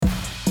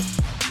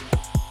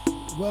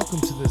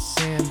Welcome to the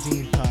Sam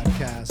Dean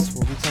Podcast,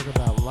 where we talk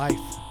about life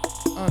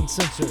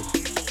uncensored.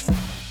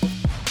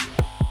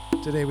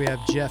 Today we have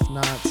Jeff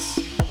Knotts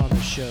on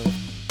the show.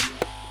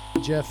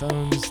 Jeff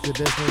owns the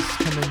business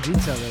Come and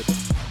Detail It.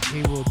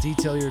 He will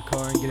detail your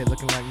car and get it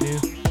looking like new.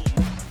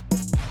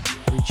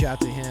 Reach out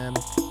to him,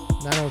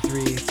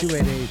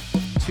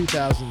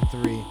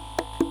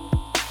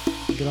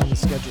 903-288-2003. Get on the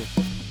schedule.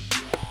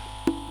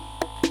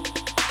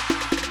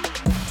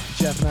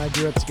 Jeff and I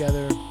grew up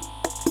together.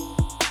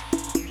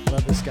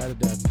 Love this guy to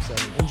death. So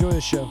enjoy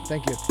the show.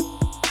 Thank you.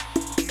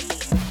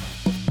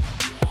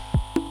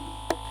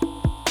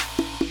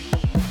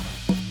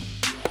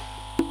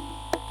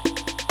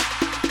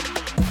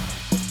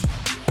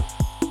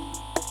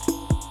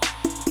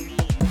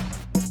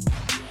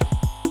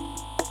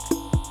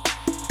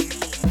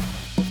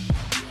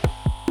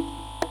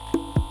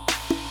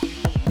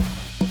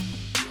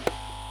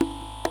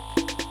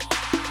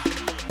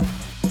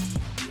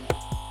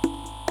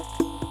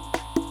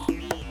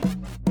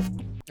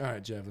 All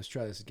right, Jeff, let's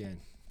try this again.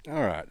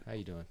 All right. How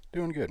you doing?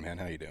 Doing good, man.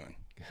 How you doing?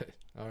 Good.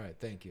 All right,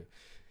 thank you.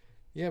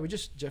 Yeah,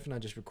 Jeff and I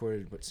just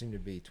recorded what seemed to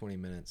be 20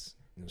 minutes.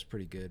 It was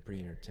pretty good,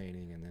 pretty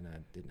entertaining, and then I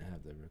didn't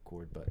have the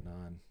record button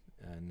on,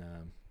 and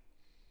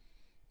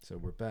so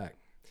we're back.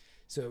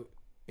 So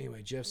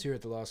anyway, Jeff's here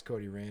at the Lost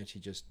Cody Ranch. He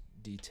just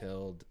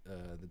detailed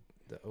the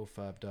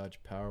 05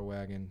 Dodge Power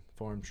Wagon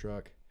farm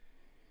truck,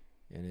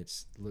 and it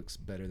looks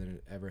better than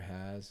it ever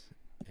has,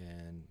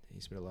 and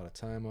he spent a lot of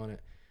time on it.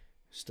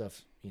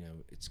 Stuff,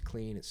 it's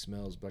clean, it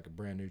smells like a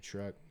brand new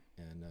truck,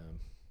 and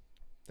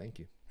thank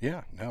you.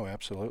 Yeah, no,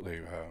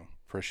 absolutely.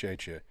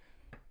 Appreciate you,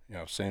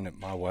 sending it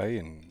my way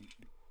and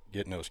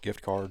getting those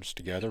gift cards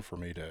together for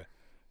me to,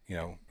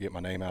 get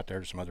my name out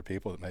there to some other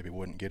people that maybe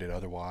wouldn't get it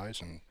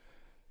otherwise, and,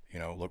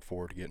 look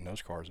forward to getting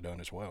those cars done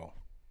as well.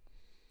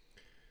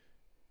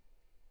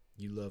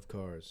 You love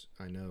cars.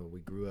 I know. We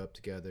grew up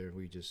together.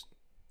 We're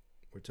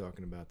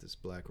talking about this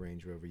black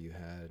Range Rover you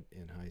had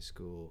in high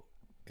school.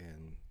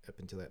 And up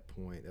until that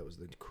point, that was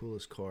the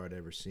coolest car I'd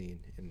ever seen.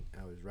 And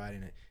I was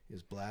riding it. It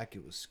was black.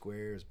 It was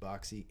square. It was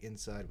boxy.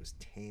 Inside was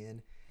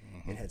tan.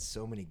 Mm-hmm. It had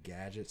so many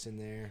gadgets in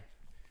there.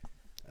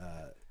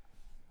 I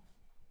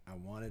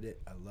wanted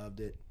it. I loved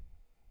it.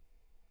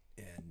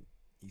 And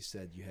you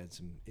said you had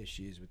some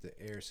issues with the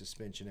air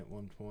suspension at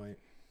one point.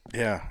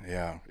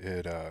 Yeah.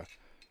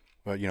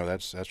 But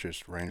that's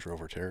just Range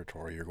Rover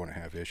territory. You're going to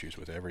have issues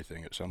with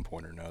everything at some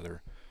point or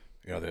another.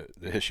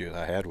 The issue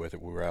I had with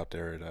it, we were out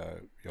there at, I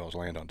was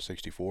landing on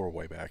 64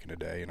 way back in the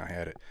day, and I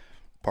had it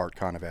parked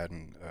kind of at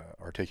an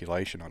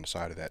articulation on the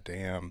side of that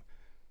dam.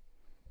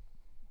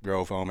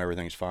 Drove home,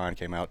 everything's fine,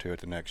 came out to it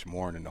the next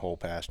morning, the whole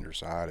passenger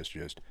side is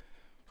just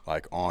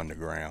like on the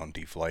ground,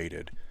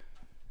 deflated,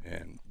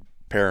 and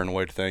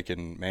paranoid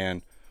thinking,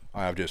 man,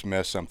 I've just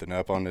messed something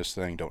up on this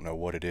thing, don't know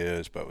what it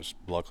is, but was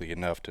lucky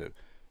enough to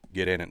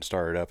get in it and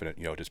start it up, and it,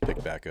 just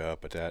picked back up,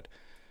 but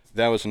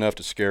that was enough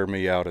to scare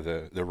me out of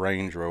the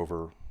Range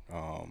Rover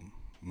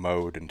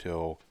mode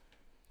until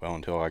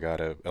I got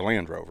a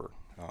Land Rover.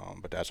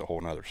 But that's a whole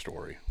nother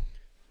story.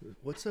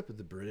 What's up with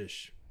the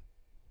British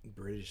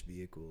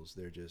vehicles?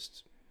 They're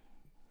just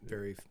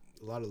a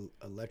lot of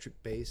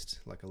electric based,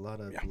 like a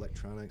lot of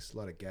electronics, a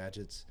lot of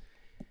gadgets,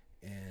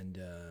 and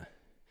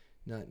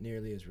not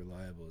nearly as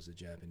reliable as the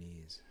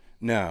Japanese.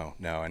 No,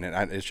 and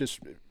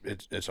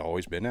it's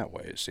always been that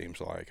way. It seems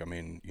like. I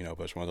mean, but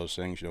it's one of those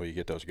things. You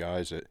get those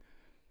guys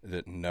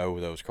that know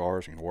those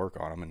cars and can work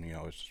on them, and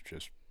it's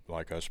just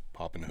like us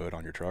popping the hood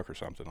on your truck or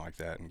something like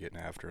that and getting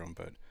after them.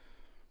 But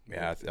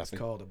yeah, I think it's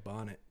called a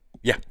bonnet.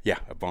 Yeah,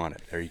 a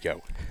bonnet. There you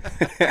go.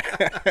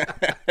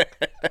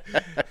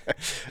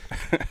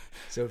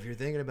 So if you're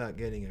thinking about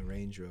getting a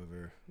Range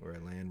Rover or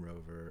a Land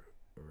Rover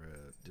or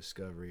a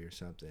Discovery or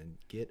something,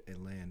 get a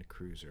Land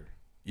Cruiser.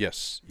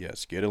 Yes,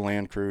 get a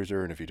Land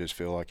Cruiser, and if you just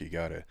feel like you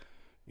gotta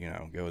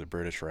go the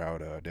British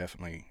route,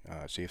 definitely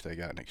see if they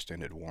got an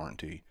extended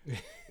warranty,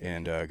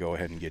 and go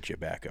ahead and get you a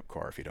backup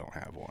car if you don't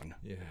have one.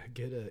 Yeah,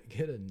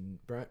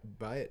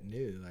 buy it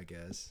new, I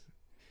guess.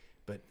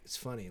 But it's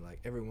funny, like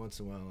every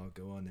once in a while I'll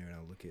go on there and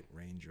I'll look at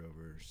Range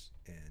Rovers,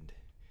 and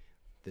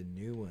the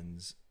new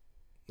ones,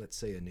 let's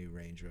say a new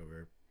Range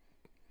Rover,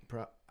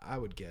 I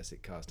would guess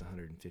it cost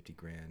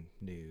 $150,000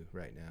 new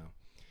right now.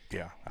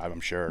 Yeah,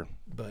 I'm sure.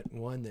 But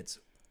one that's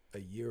a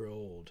year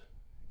old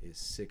is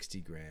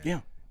 $60,000.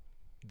 Yeah.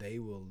 They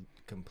will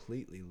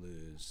completely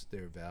lose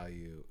their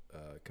value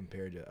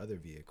compared to other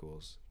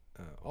vehicles.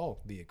 All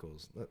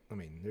vehicles. I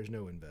mean, there's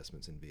no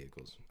investments in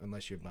vehicles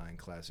unless you're buying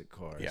classic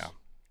cars. Yeah.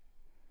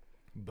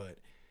 But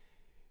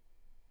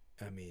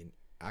I mean,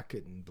 I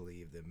couldn't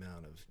believe the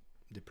amount of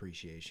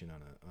depreciation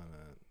on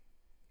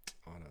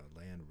a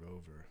Land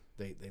Rover.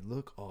 They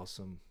look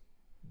awesome.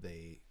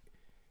 They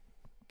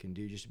can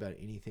do just about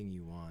anything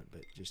you want,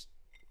 but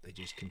they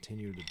just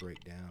continue to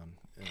break down.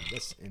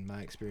 That's in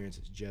my experience.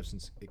 It's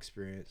Jeffson's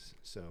experience.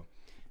 So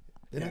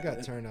then I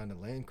got turned on to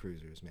Land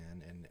Cruisers,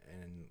 man, and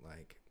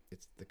like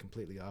it's the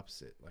completely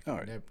opposite. Like All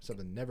right.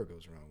 something never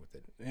goes wrong with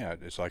it. Yeah,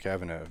 it's like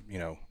having a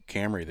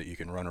Camry that you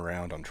can run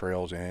around on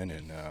trails in,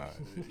 and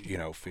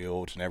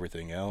fields and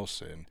everything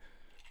else, and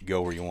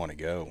go where you want to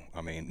go.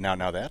 I mean,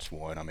 now that's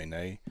one. I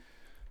mean,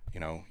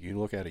 you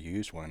look at a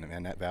used one,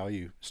 and that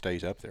value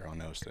stays up there on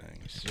those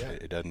things. Yeah.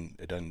 It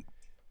doesn't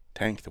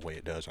tank the way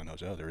it does on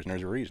those others, and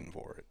there's a reason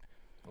for it.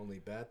 Only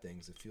bad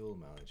thing's the fuel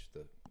mileage.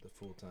 The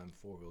full-time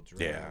four-wheel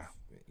drive. Yeah.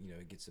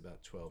 It gets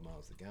about 12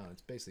 miles a gallon.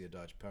 It's basically a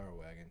Dodge Power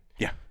Wagon.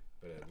 Yeah.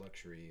 But a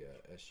luxury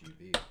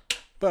SUV.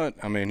 But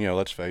I mean,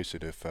 let's face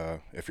it. If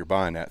you're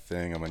buying that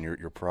thing, I mean,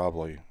 you're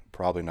probably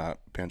not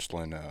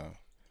penciling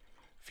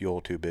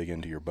fuel too big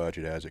into your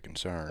budget as a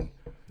concern.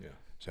 Yeah.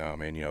 So I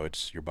mean,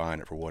 you're buying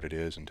it for what it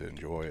is and to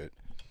enjoy it.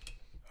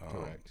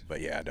 Correct.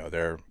 But yeah, no,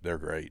 they're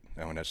great.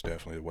 I mean, that's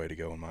definitely the way to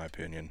go in my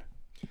opinion.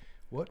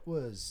 What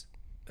was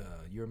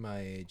you're my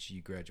age?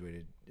 You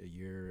graduated a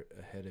year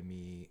ahead of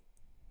me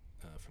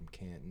from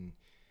Canton.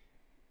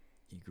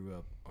 You grew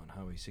up on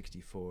Highway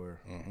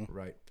 64, Mm-hmm.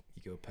 right?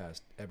 You go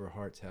past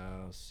Eberhardt's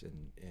house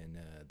and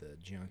the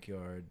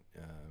junkyard,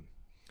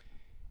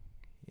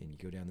 and you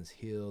go down this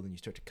hill. Then you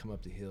start to come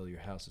up the hill. Your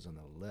house is on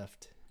the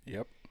left.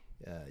 Yep.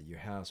 Your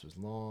house was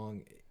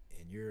long,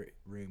 and your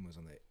room was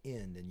on the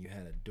end, and you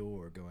had a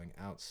door going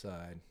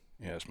outside.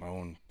 Yeah, it's my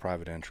own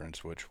private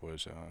entrance, which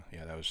was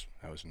that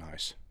was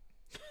nice.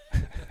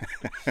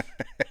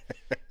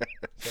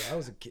 So I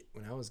was a kid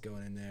when I was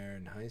going in there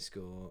in high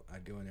school.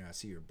 I'd go in there. I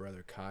see your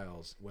brother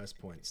Kyle's West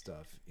Point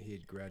stuff. He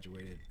had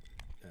graduated.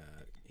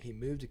 He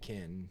moved to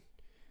Canton,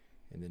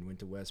 and then went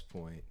to West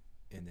Point,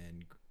 and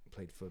then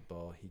played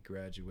football. He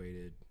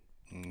graduated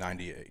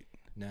 98.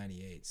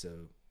 98.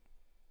 So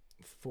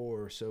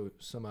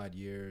some odd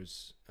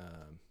years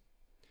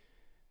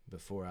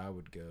before I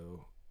would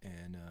go,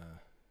 and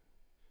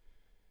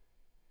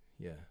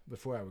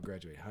before I would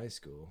graduate high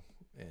school,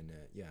 and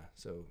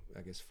so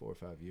I guess 4 or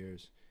 5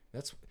 years.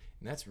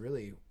 That's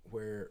really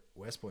where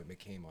West Point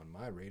became on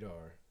my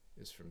radar,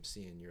 is from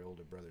seeing your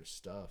older brother's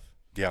stuff.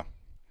 Yeah.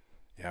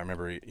 Yeah, I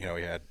remember, he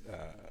had,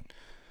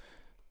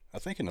 I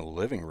think in the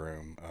living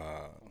room,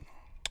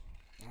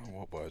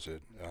 what was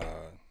it?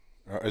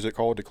 Is it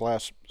called the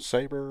Class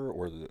Saber,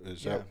 or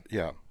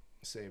yeah.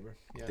 Saber,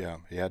 yeah. Yeah,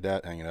 he had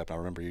that hanging up. I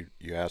remember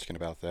you asking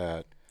about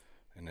that,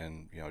 and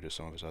then, just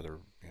some of his other,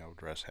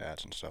 dress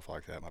hats and stuff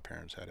like that my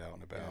parents had out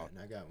and about. Yeah, and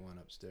I got one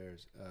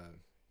upstairs,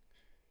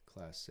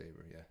 Class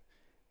Saber, yeah.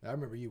 I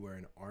remember you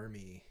wearing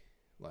Army,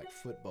 like,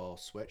 football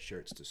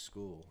sweatshirts to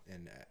school,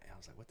 and I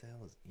was like, what the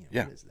hell is,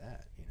 what is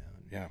that,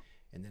 Yeah.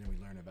 And then we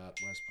learned about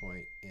West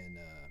Point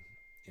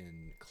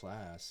in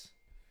class,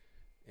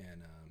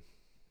 and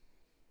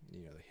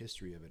the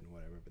history of it and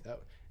whatever. But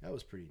that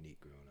was pretty neat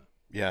growing up.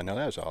 Yeah, no,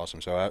 that was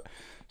awesome. So I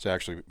was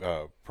actually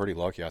pretty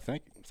lucky. I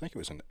think it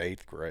was in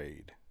 8th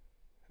grade.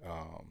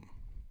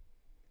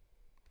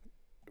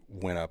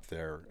 Went up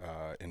there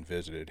and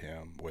visited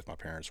him with my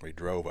parents. We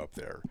drove up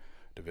there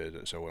to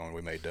visit. So when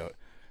we made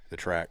the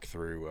track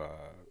through,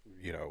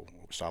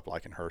 stopped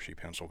like in Hershey,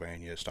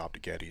 Pennsylvania, stopped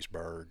at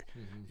Gettysburg,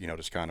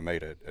 just kind of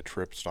made a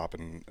trip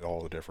stopping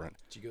all the different.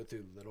 Did you go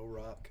through Little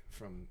Rock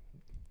from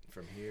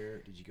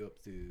here? Did you go up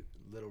through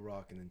Little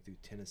Rock and then through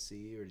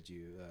Tennessee, or did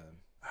you?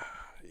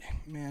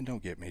 Man,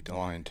 don't get me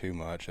lying too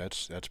much.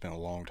 That's been a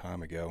long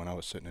time ago, and I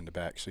was sitting in the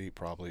back seat,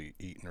 probably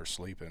eating or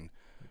sleeping.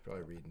 You're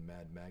probably reading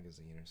Mad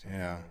Magazine or something.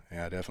 Yeah,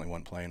 I definitely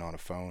wasn't playing on a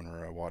phone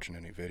or watching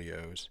any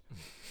videos.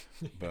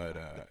 But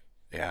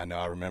no,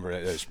 I remember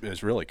it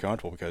was really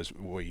comfortable because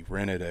we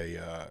rented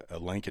a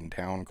Lincoln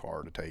Town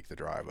car to take the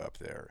drive up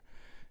there.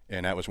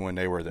 And that was when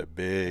they were the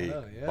big,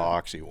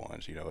 boxy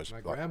ones.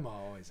 My grandma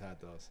always had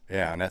those.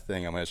 Yeah, and that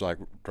thing, I mean, it's like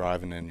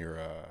driving in your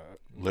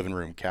living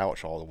room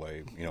couch all the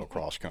way,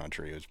 cross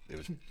country.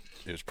 It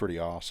was pretty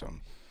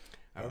awesome.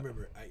 I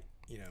remember,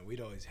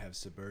 we'd always have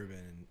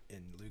Suburban,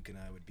 and Luke and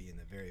I would be in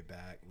the very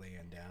back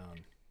laying down.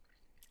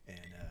 And,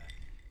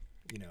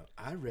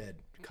 I read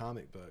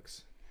comic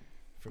books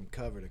from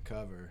cover to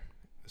cover,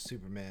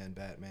 Superman,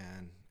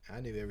 Batman.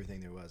 I knew everything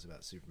there was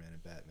about Superman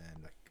and Batman,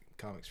 like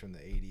comics from the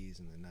 80s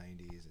and the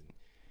 90s,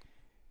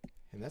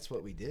 and that's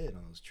what we did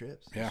on those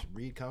trips. Yeah. Just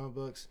read comic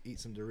books, eat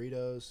some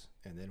Doritos,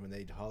 and then when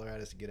they'd holler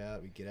at us to get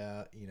out, we'd get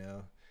out,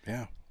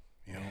 Yeah.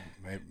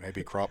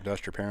 Maybe crop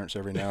dust your parents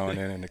every now and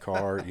then in the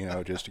car,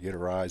 just to get a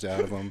rise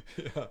out of them.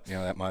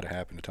 Yeah. That might have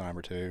happened a time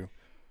or two.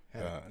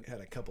 Had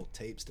a couple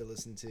tapes to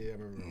listen to. I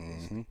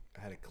remember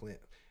I had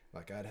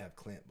I'd have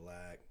Clint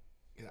Black.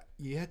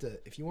 You had to,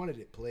 if you wanted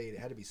it played, it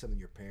had to be something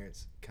your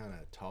parents kind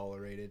of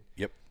tolerated.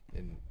 Yep.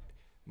 And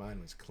mine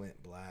was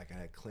Clint Black. I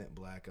had Clint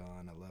Black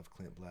on. I love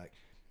Clint Black.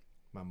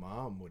 My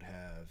mom would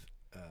have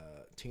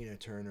Tina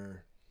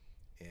Turner,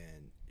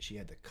 and she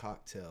had the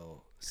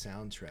Cocktail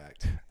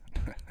soundtrack.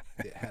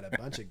 It had a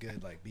bunch of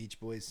good, like, Beach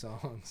Boys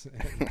songs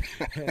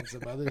and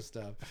some other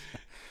stuff.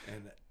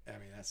 And I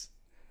mean, that's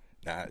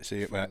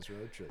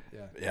road trip.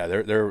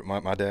 Yeah.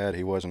 My dad,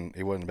 he wasn't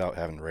about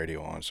having the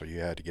radio on, so you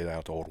had to get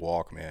out the old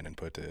Walkman and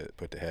put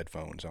the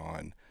headphones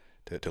on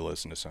to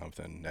listen to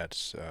something.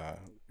 That's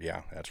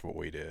what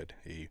we did.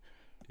 He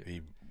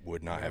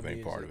would not have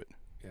any part of it.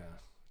 Yeah.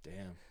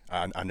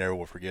 Damn. I never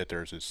will forget.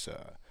 There's this.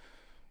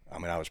 I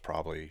mean, I was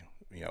probably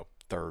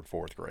third,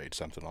 fourth grade,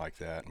 something like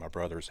that. My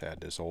brothers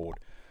had this old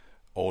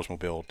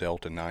Oldsmobile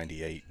Delta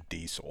 98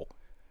 diesel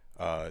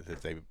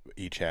that they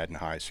each had in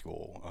high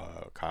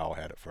school. Kyle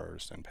had it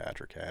first, and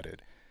Patrick had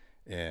it.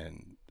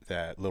 And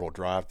that little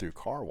drive-through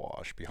car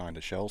wash behind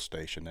the Shell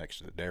station next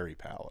to the Dairy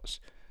Palace,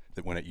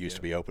 that when it used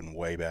to be open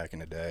way back in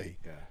the day.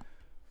 Yeah.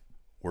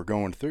 We're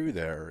going through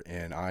there,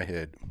 and I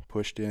had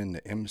pushed in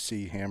the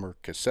MC Hammer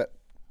cassette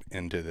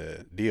into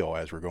the deal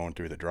as we're going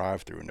through the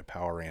drive-through, and the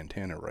power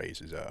antenna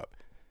raises up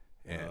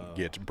and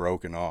gets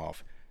broken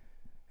off.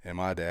 And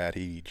my dad,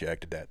 he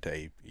ejected that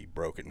tape. He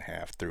broke it in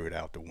half, threw it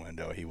out the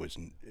window. I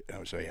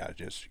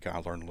just kind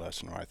of learned a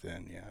lesson right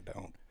then. Yeah,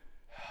 don't,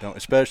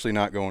 especially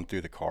not going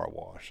through the car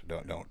wash.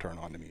 Don't turn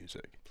on the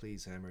music.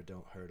 Please, Hammer,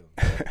 don't hurt him.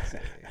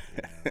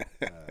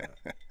 God,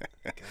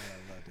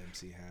 I loved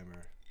MC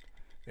Hammer.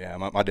 Yeah,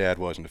 my dad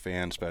wasn't a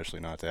fan, especially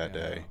not that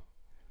day.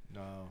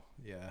 No,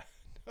 yeah.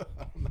 I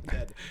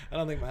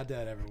don't think my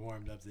dad ever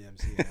warmed up to the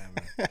MC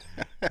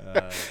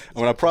Hammer.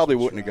 I probably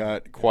wouldn't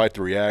have got quite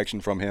the reaction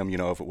from him,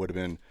 if it would have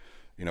been,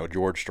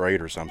 George Strait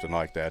or something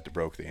like that that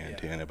broke the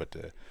antenna. But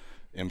the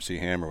MC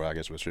Hammer, I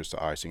guess, was just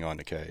the icing on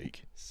the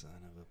cake. Son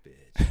of a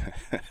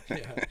bitch.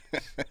 Yeah.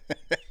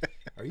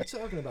 Are you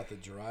talking about the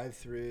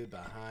drive-through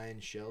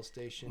behind Shell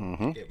Station?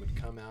 Mm-hmm. It would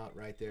come out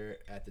right there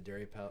at the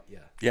Dairy Palace.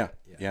 Yeah.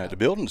 The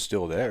building's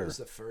still there. That was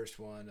the first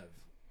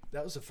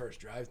that was the first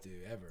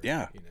drive-through ever.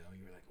 Yeah. You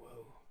were like,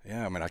 whoa.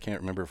 Yeah, I mean, I can't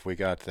remember if we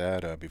got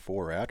that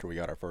before or after we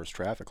got our first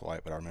traffic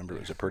light, but I remember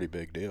it was a pretty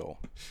big deal.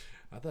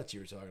 I thought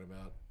you were talking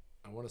about,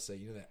 I want to say,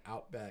 that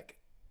Outback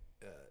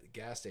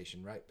gas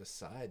station right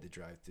beside the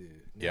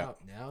drive-through. Now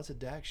it's a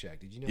DAC Shack.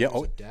 Did you know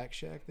there's a DAC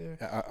Shack there?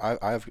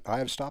 I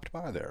have stopped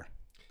by there.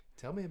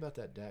 Tell me about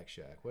that DAC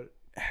Shack. What?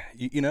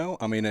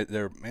 I mean,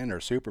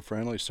 they're super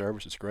friendly.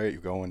 Service is great. You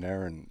go in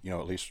there, and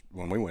at least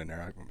when we went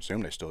there, I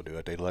assume they still do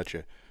it. They let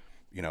you,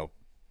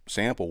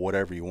 sample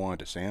whatever you want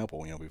to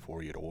sample,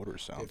 before you'd order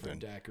something.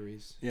 Different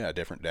daiquiris. Yeah,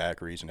 different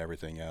daiquiris and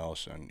everything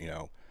else, and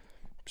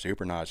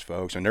super nice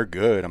folks, and they're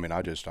good. I mean,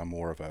 I'm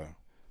more of a,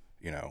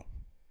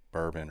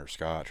 bourbon or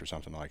scotch or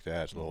something like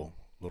that. It's a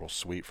little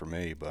sweet for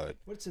me, but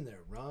what's in there?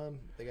 Rum?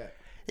 They got.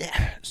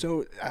 Yeah,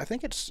 so I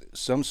think it's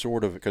some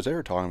sort of, because they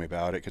were talking to me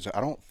about it, because I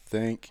don't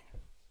think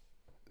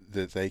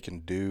that they can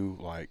do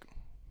like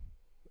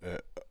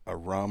a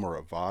rum or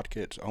a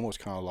vodka. It's almost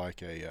kind of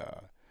like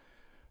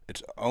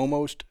it's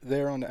almost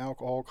there on the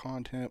alcohol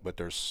content, but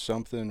there's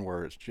something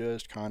where it's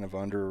just kind of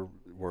under,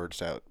 where it's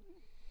that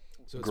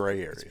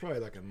gray area. It's probably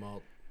like a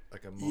malt.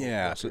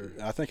 Yeah, so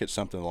I think it's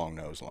something along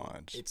those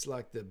lines. It's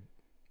like the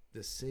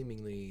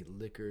seemingly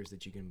liquors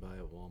that you can buy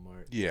at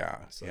Walmart. Yeah,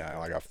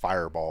 like a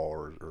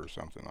Fireball or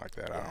something like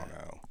that. Yeah. I don't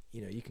know.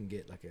 You can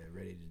get like a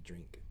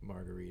ready-to-drink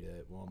margarita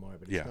at Walmart,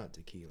 but it's not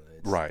tequila.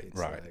 It's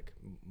like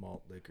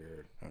malt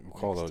liquor. We'll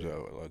call those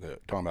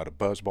talking about a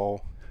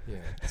Buzzball. Yeah,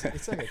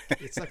 it's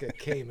like a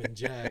Cayman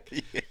Jack.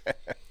 Yeah.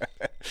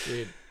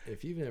 Dude,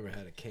 if you've never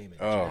had a Cayman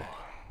Jack.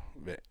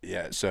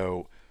 Yeah,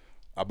 so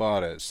I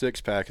bought a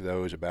 6-pack of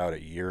those about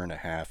a year and a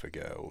half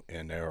ago,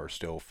 and there are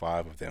still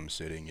 5 of them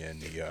sitting in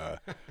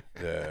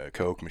the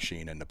Coke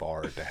machine in the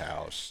bar at the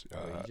house.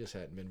 You just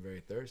hadn't been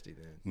very thirsty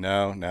then.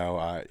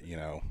 No,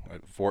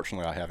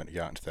 fortunately I haven't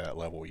gotten to that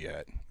level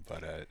yet,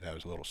 but that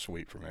was a little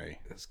sweet for me.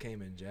 Those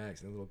Cayman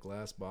Jacks, the little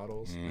glass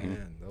bottles,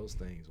 man, those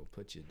things will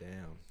put you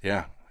down.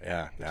 Yeah.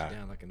 Put you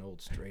down like an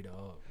old stray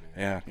dog,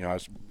 man. Yeah, I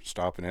was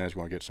stopping in, I was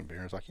going to get some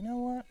beer. I was like, you know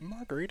what,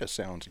 margarita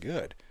sounds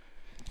good.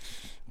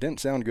 Didn't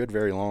sound good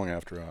very long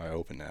after I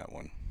opened that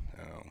one.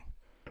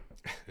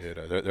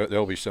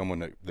 There'll be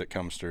someone that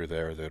comes through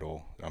there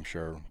that'll, I'm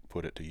sure,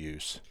 put it to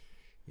use.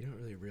 You don't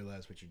really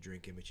realize what you're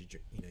drinking, but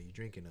you're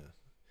drinking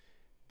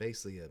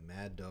basically a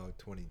Mad Dog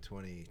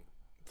 2020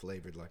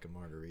 flavored like a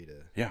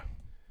margarita. Yeah.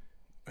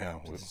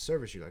 To the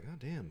service, you're like, oh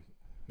damn,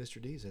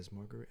 Mr. D's has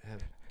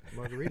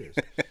margaritas.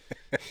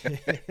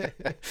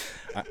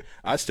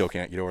 I still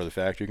can't get over the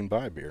fact you can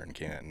buy beer in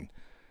Canton.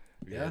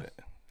 Yeah.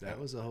 That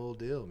was a whole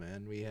deal,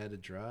 man. We had to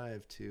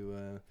drive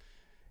to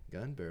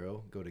Gun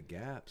Barrel, go to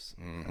Gaps,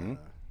 go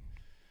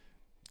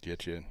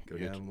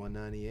down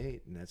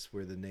 198, and that's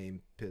where the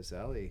name Piss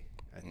Alley,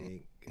 I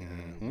think,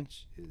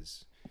 which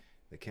is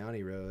the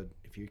county road.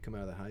 If you come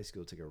out of the high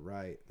school, take a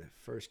right. The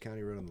first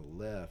county road on the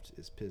left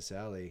is Piss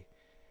Alley,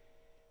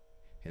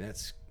 and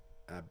that's,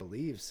 I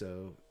believe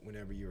so.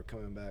 Whenever you were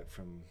coming back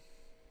from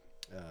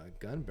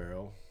Gun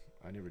Barrel,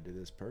 I never did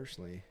this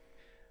personally,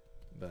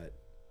 but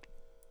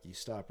you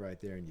stop right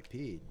there and you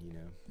peed,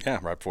 Yeah,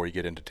 right before you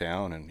get into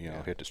town and,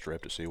 hit the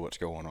strip to see what's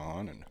going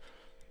on and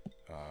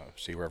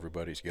see where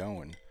everybody's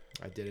going.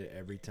 I did it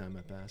every time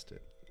I passed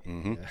it.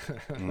 Mm-hmm.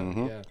 Yeah.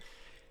 Mm-hmm. Yeah.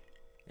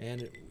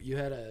 And you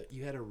had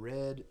a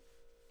red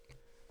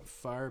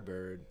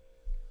Firebird,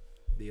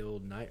 the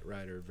old Knight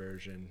Rider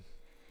version.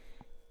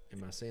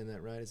 Am I saying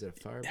that right? Is it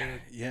a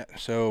Firebird? Yeah,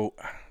 so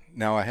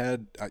now I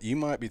had, you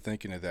might be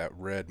thinking of that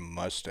red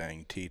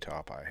Mustang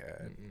T-top I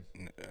had.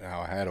 Mm-mm.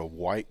 Now I had a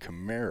white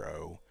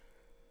Camaro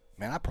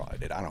Man, I probably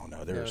did. I don't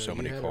know. There No, were so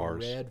you many had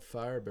cars. a red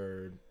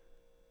Firebird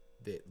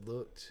that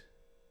looked.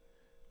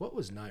 What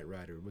was Knight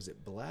Rider? Was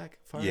it black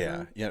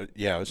Yeah, Firebird?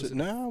 yeah. Was Was it it?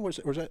 no? Was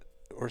that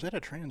or is that a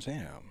Trans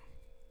Am?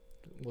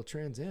 Well,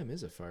 Trans Am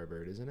is a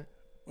Firebird, isn't it?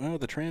 Well,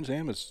 the Trans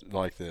Am is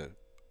like the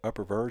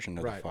upper version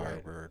of the Right, right.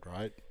 Firebird,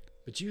 right?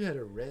 But you had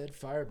a red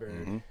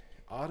Firebird, Mm-hmm.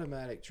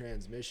 automatic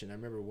transmission. I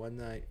remember one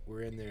night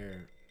we're in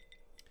there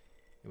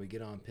and we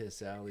get on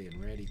Piss Alley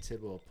and Randy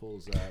Tidwell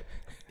pulls up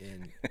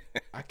and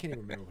I can't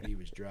even remember what he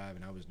was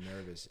driving. I was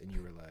nervous and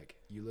you were like,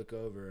 you look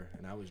over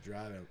and I was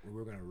driving. We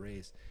were going to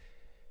race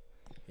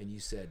and you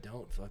said,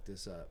 don't fuck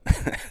this up.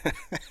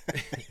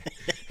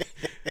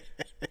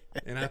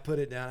 And I put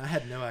it down. I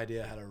had no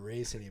idea how to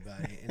race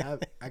anybody, and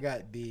I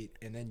got beat.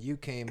 And then you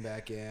came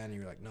back in, and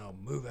you were like, "No,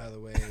 move out of the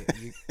way."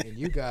 And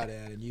you got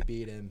in, and you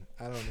beat him.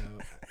 I don't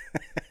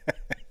know.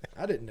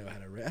 I didn't know how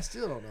to race. I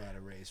still don't know how to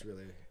race,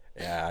 really.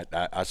 Yeah,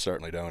 I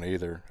certainly don't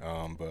either.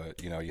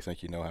 But you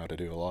think you know how to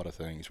do a lot of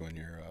things when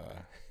you're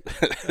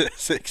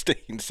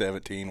 16,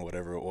 17,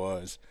 whatever it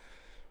was.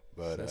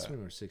 But So that's when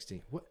we were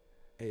 16. What?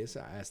 Hey,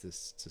 I asked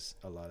this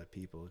to a lot of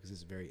people because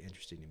it's very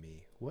interesting to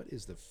me. What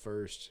is the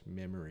first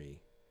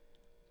memory?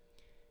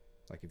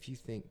 Like, if you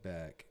think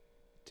back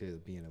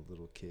to being a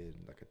little kid,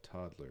 like a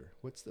toddler,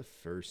 what's the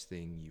first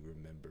thing you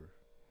remember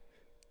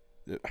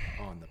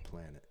on the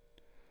planet?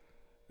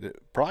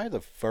 probably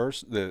the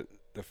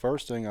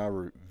first thing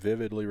I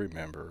vividly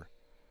remember,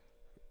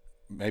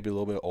 maybe a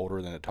little bit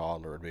older than a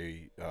toddler, would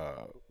be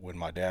when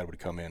my dad would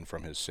come in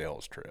from his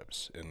sales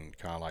trips and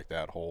kind of like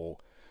that whole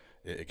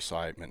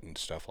excitement and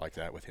stuff like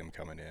that with him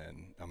coming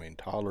in. I mean,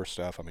 toddler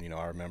stuff. I mean,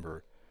 I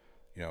remember,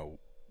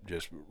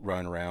 just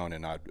running around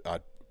and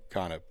I'd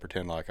kind of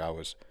pretend like I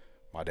was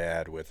my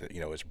dad with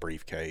his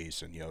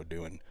briefcase and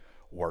doing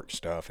work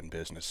stuff and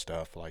business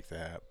stuff like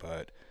that.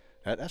 But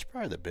that's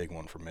probably the big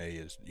one for me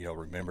is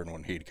remembering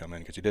when he'd come in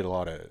because he did a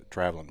lot of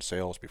traveling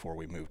sales before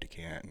we moved to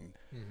Canton.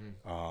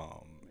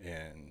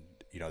 And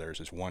there's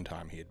this one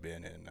time he had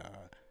been in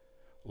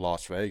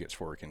Las Vegas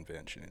for a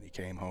convention and he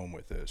came home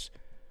with this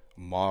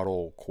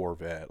model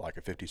Corvette, like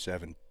a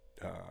 57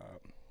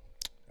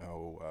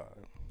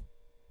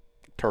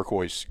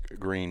 turquoise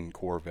green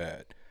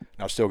Corvette.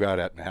 And I've still got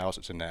it in the house.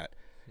 It's in that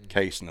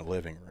case in the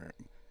living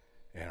room.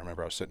 And I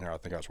remember I was sitting there, I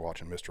think I was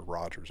watching Mr.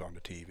 Rogers on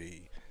the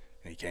TV,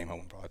 and he came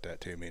home and brought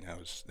that to me, and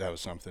that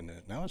was something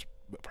that I was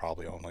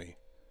probably only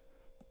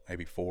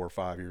maybe 4 or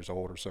 5 years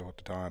old or so at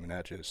the time, and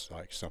that just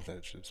like something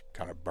that's just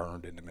kind of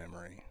burned into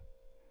memory.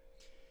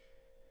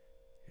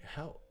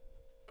 How?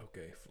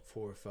 Okay,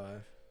 4 or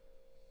 5.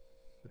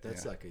 But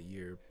that's like a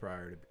year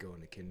prior to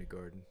going to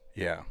kindergarten.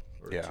 Yeah,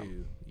 or yeah.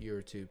 Year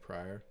or two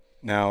prior.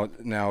 Now,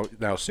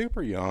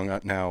 super young.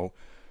 Now,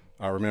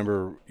 I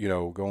remember,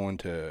 going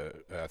to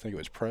I think it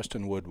was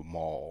Prestonwood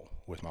Mall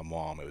with my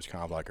mom. It was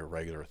kind of like a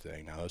regular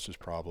thing. Now, this is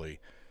probably,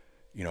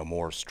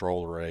 more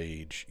stroller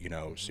age.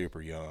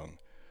 Super young.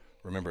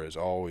 Remember, it was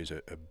always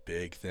a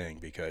big thing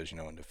because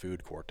in the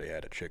food court they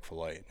had a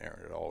Chick-fil-A in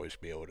there. It'd always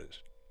be able to.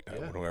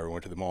 Whenever we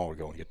went to the mall, we'd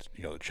go and get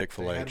the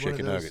Chick-fil-A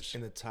chicken nuggets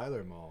in the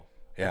Tyler Mall.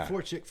 Yeah.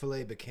 Before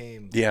Chick-fil-A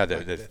became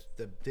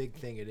the big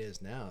thing it is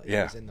now.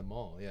 It was in the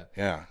mall.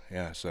 Yeah.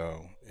 Yeah.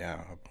 So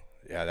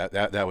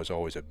that was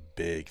always a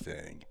big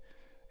thing.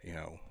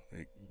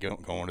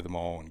 Going to the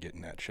mall and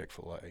getting that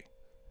Chick-fil-A.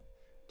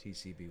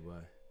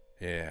 TCBY.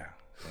 Yeah.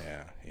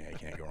 You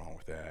can't go wrong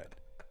with that.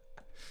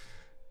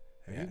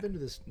 Have you been to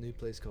this new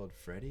place called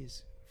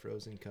Freddy's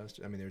Frozen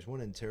Custard? I mean, there's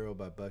one in Terrell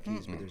by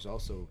Buc-ee's, but there's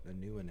also a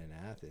new one in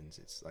Athens.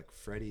 It's like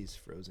Freddy's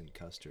Frozen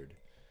Custard.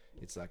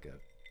 It's like a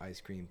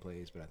ice cream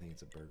place, but I think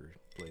it's a burger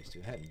place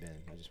too. I hadn't been.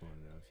 I just wanted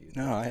to know if you.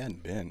 No, I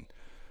hadn't been.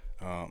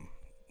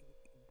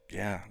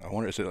 Yeah, I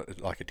wonder, is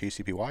it like a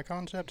TCPY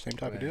concept, same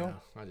type of deal?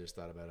 I just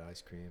thought about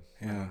ice cream.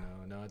 Yeah. I don't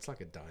know. No, it's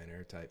like a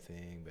diner type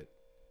thing, but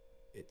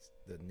it's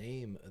the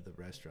name of the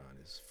restaurant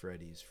is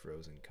Freddy's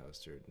Frozen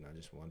Custard, and I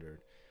just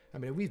wondered. I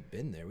mean, we've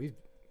been there.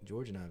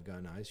 George and I have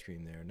gotten ice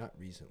cream there, not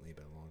recently,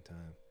 but a long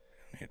time.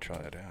 I need to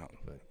try that out.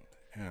 But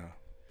yeah.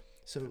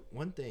 So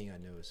one thing I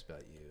noticed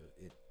about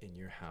you in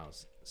your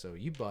house. So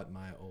you bought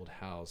my old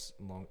house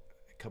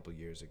a couple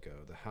years ago.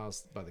 The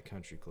house by the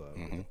country club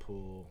with the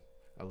pool.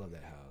 I love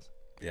that house.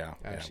 Yeah.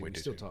 Actually,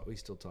 we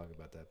still talk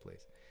about that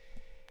place.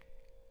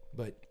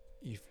 But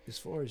as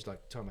far as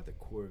like talking about the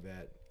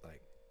Corvette,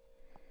 like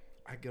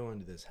I go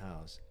into this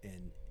house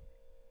and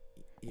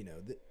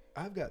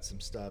I've got some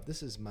stuff.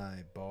 This is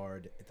my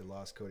Bard at the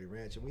Lost Cody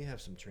Ranch, and we have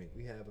some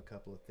we have a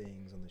couple of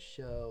things on the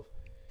shelf.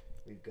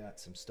 We've got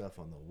some stuff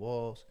on the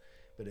walls.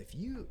 But if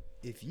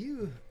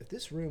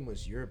this room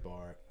was your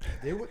bar,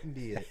 there wouldn't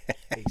be a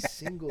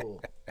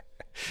single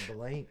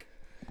blank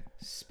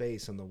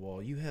space on the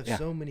wall. You have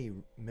so many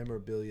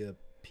memorabilia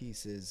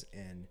pieces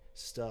and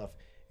stuff.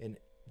 And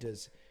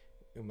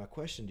my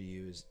question to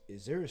you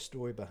is there a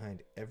story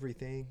behind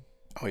everything?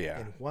 Oh yeah.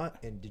 And were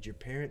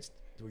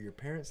your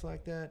parents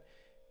like that?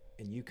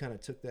 And you kind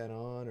of took that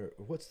on, or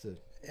what's the?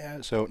 Yeah,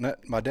 so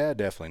my dad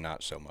definitely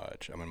not so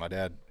much. I mean, my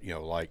dad,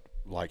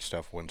 liked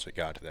stuff once it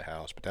got to the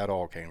house, but that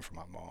all came from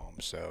my mom.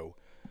 So,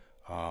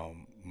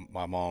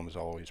 My mom's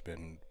always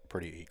been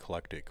pretty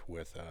eclectic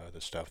with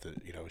the stuff that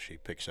she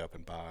picks up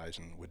and buys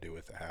and would do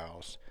with the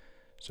house.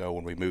 So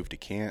when we moved to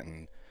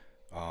Canton,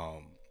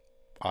 um,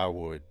 I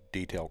would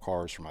detail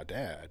cars for my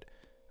dad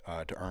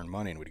to earn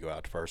money, and we'd go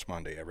out the first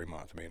Monday every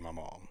month, me and my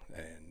mom.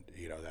 And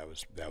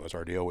that was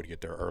our deal. We'd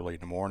get there early in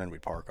the morning.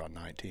 We'd park on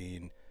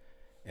 19,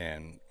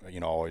 and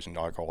always, and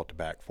I call it the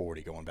back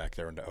 40, going back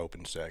there in the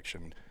open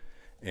section,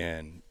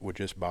 and would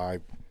just buy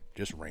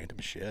just random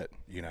shit,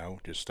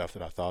 just stuff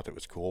that I thought that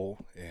was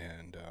cool,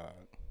 and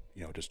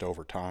just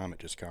over time it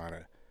just kind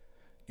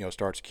of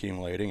starts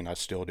accumulating, and I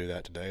still do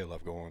that today. I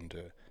love going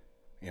to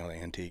the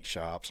antique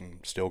shops, and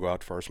still go out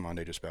the first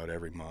Monday just about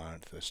every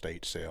month,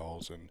 estate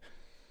sales, and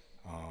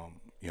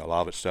a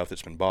lot of it's stuff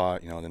that's been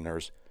bought, then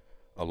there's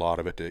a lot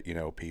of it that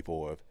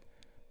people have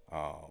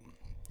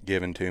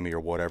given to me or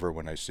whatever,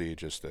 when they see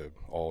just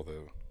all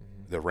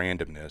the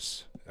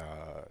randomness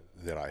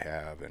that I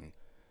have. And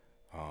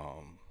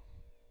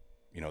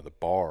the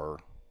bar,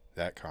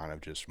 that kind of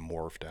just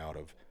morphed out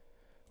of,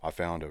 I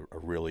found a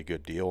really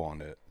good deal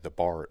on the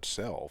bar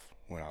itself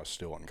when I was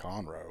still in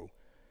Conroe.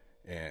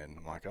 And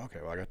I'm like, okay,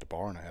 well, I got the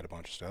bar and I had a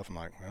bunch of stuff. I'm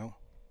like, well,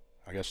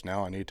 I guess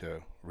now I need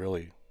to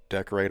really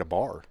decorate a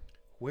bar.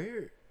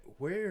 Where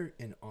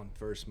on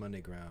First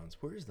Monday grounds,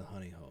 where's the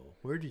honey hole?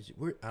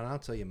 And I'll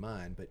tell you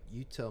mine, but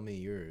you tell me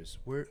yours.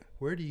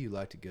 Where do you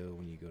like to go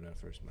when you go down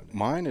First Monday?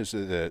 Mine is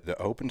the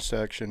open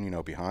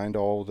section, behind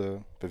all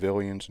the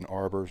pavilions and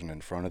arbors and in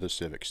front of the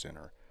Civic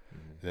Center.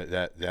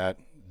 Mm-hmm.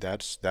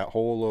 That's that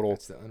whole little...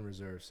 That's the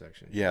unreserved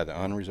section. Yeah, the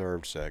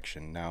unreserved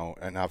section. Now,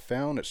 and I've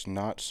found it's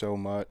not so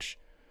much...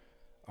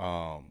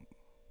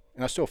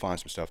 and I still find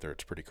some stuff there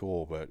that's pretty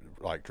cool, but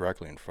like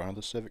directly in front of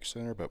the Civic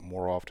Center, but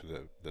more off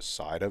to the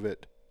side of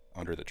it,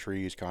 under the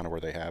trees, kind of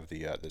where they have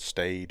the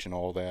stage and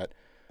all that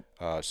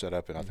set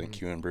up, and I think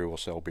Q and Brew will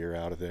sell beer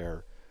out of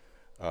there.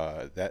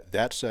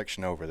 That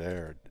section over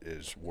there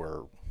is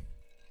where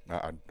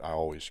I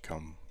always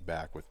come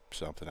back with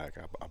something. I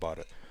bought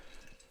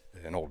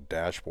an old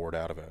dashboard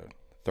out of a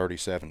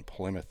 37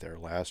 Plymouth there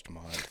last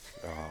month.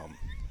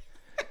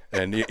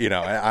 And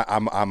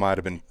I might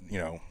have been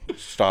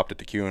stopped at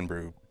the Q and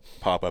Brew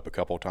pop up a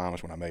couple of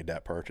times when I made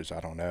that purchase. I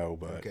don't know,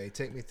 but okay,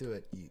 take me through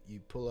it. You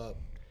pull up,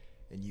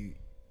 and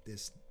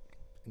this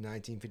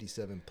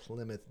 1957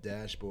 Plymouth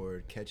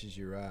dashboard catches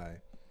your eye.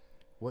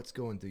 What's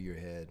going through your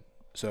head?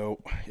 So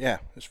yeah,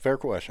 it's a fair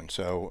question.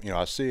 So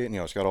I see it.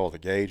 It's got all the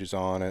gauges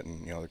on it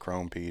and the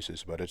chrome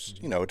pieces, but it's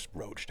it's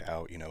roached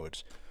out.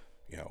 It's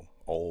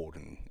old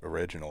and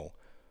original,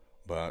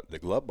 but the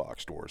glove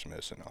box door is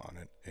missing on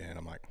it, and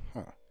I'm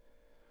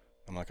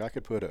like, I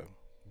could put a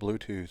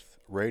Bluetooth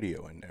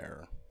radio in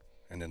there,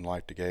 and then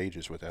light the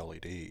gauges with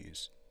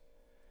LEDs,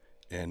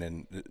 and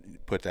then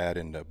put that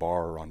in the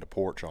bar or on the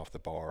porch off the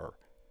bar,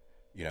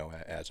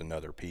 as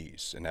another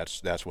piece. And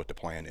that's what the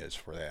plan is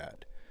for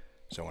that.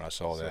 So when I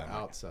saw that,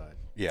 outside.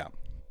 Yeah.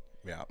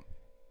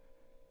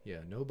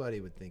 Nobody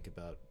would think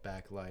about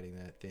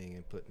backlighting that thing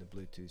and putting a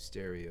Bluetooth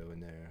stereo in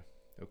there.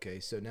 Okay,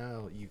 so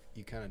now you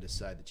kind of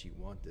decide that you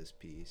want this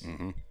piece.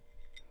 Mm-hmm.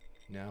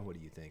 Now what are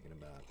you thinking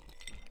about?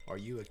 Are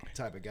you a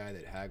type of guy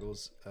that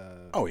haggles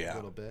Oh, yeah. a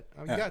little bit?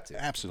 Oh, you got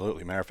to.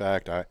 Absolutely. Matter of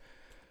fact, I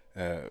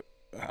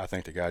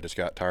think the guy just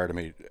got tired of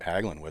me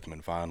haggling with him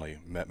and finally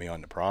met me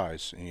on the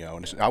price.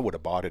 And I would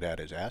have bought it at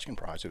his asking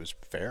price. It was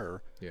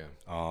fair. Yeah.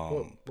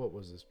 What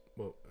was this?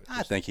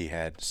 I think he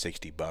had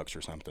 $60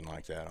 or something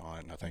like that on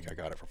it, and I think I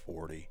got it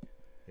for $40.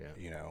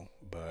 Yeah.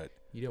 But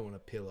you don't want to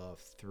peel off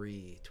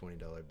three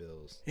 $20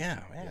 bills.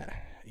 Yeah.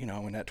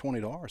 And that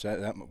 $20,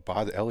 that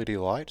buy the LED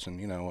lights and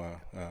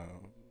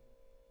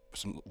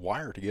some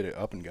wire to get it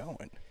up and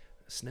going.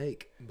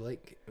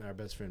 Blake, our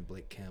best friend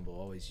Blake Campbell,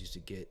 always used to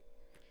get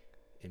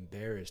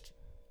embarrassed.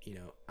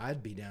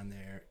 I'd be down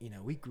there.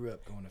 We grew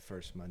up going to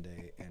First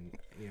Monday, and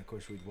of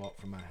course we'd walk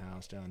from my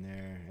house down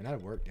there, and I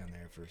worked down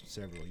there for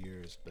several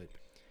years. But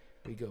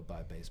we'd go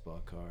buy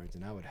baseball cards,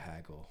 and I would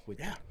haggle with,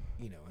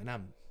 and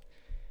I'm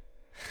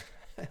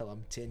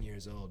 10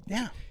 years old.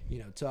 Yeah.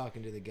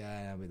 Talking to the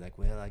guy, and I'd be like,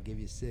 "Well, I'll give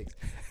you 6."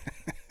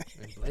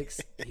 And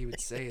he would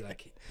say,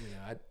 like,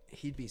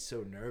 he'd be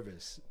so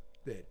nervous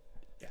that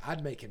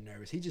I'd make him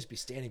nervous. He'd just be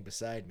standing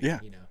beside me. Yeah.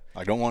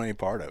 I don't want any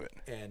part of it.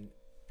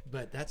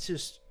 But that's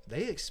just,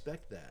 they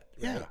expect that.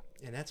 Right? Yeah.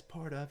 And that's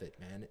part of it,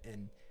 man.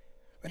 And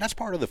that's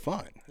part of the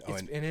fun.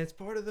 It's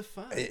part of the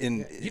fun.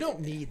 And you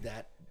don't need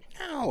that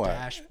No,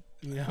 dash.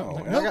 I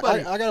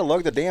got to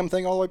lug the damn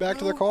thing all the way back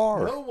to the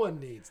car. No one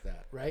needs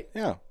that, right?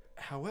 Yeah.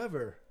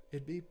 However,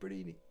 it'd be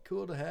pretty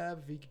cool to have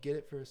if you could get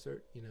it for a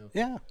certain,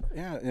 Yeah,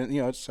 and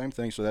it's the same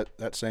thing. So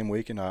that same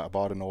weekend, I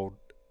bought an old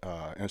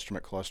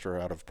instrument cluster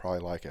out of probably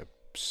like a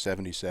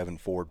 '77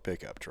 Ford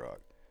pickup truck.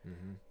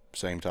 Mm-hmm.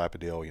 Same type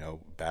of deal,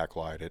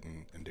 backlight it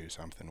and do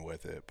something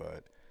with it.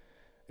 But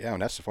yeah,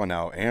 and that's the fun.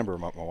 Now Amber,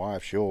 my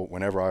wife, she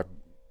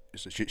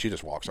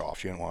just walks off.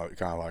 She didn't want,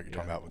 kind of like you're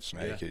talking about with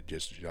Snake. Yeah. It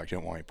just, she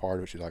didn't want any part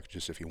of it. She's like,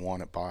 just if you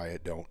want it, buy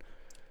it. Don't.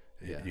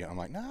 Yeah. I'm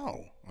like,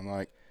 no. I'm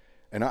like,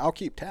 and I'll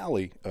keep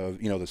tally of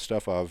the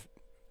stuff I've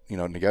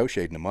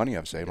negotiated and the money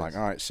I've saved. I'm like,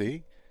 all right,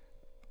 see,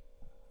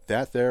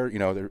 that there, you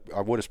know,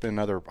 I would have spent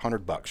another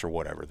 $100 or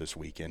whatever this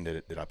weekend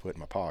that I put in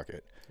my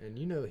pocket. And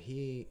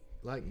he,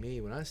 like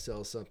me, when I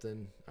sell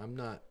something, I'm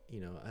not,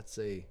 I'd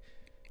say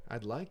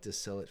I'd like to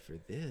sell it for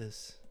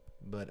this,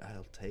 but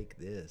I'll take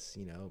this,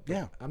 But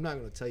Yeah. I'm not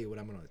going to tell you what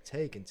I'm going to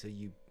take until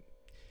you've,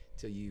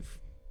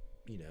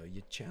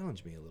 you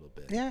challenge me a little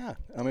bit. Yeah,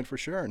 I mean, for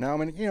sure. Now, I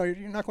mean, you know,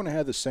 you're not going to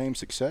have the same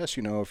success,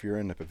 you know, if you're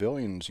in the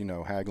pavilions, you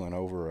know, haggling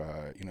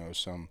over,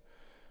 some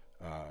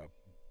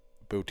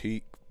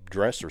boutique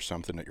dress or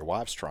something that your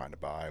wife's trying to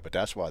buy. But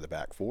that's why the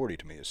back 40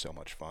 to me is so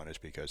much fun, is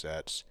because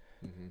that's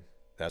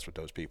what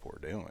those people are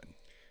doing.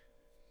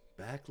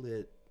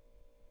 Backlit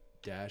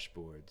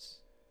dashboards.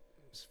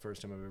 It's the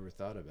first time I've ever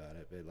thought about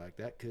it, but like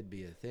that could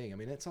be a thing. I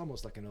mean, it's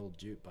almost like an old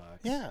jukebox.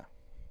 Yeah.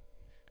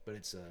 But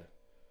it's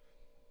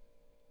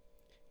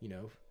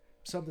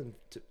something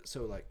to,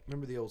 so like,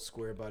 remember the old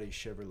square body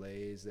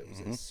Chevrolets that was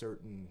a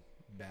certain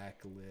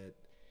backlit,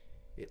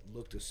 it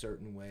looked a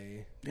certain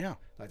way. Yeah.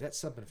 Like that's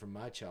something from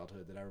my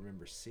childhood that I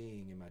remember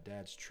seeing in my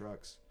dad's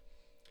trucks.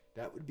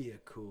 That would be a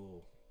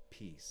cool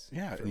piece.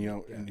 Yeah,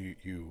 and, and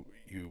you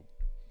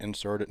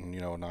insert it in,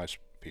 a nice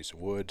piece of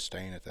wood,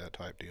 stain it, that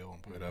type deal,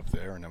 and put it up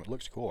there, and it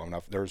looks cool. I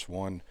mean, there's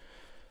one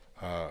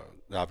that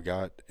I've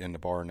got in the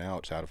bar now.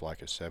 It's out of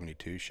like a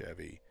 72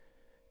 Chevy,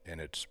 and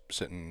it's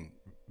sitting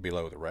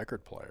below the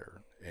record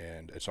player,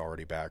 and it's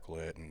already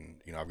backlit, and,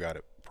 I've got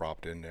it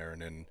propped in there,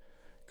 and then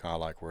kind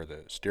of like where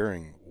the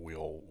steering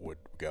wheel would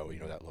go,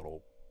 that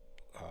little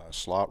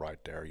slot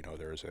right there,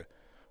 there's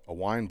a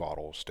wine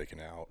bottle sticking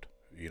out,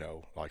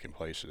 like in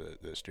place of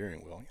the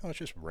steering wheel. It's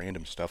just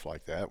random stuff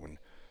like that when,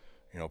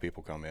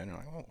 people come in and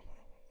like, oh,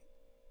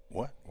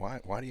 what?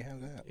 Why do you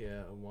have that?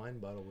 Yeah, a wine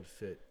bottle would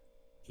fit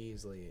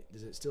easily.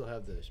 Does it still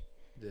have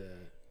the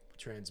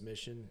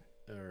transmission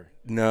or?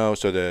 No,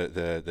 so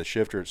the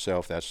shifter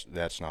itself,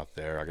 that's not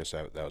there. I guess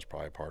that was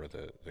probably part of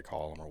the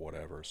column or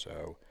whatever.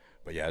 So,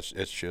 but yeah,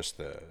 it's just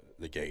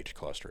the gauge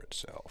cluster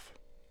itself.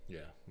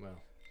 Yeah, well,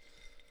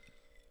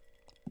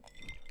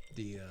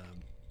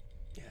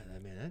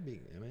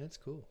 that's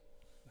cool.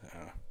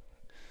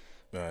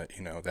 But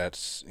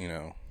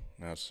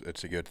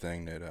it's a good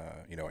thing that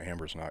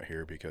Amber's not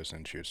here, because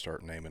then she would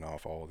start naming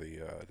off all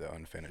the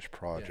unfinished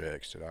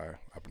projects that I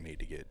need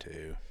to get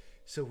to.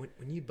 So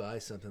when you buy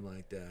something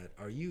like that,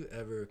 are you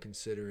ever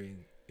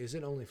considering? Is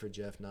it only for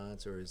Jeff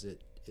Knotts, or is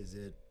it?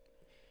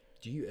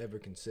 Do you ever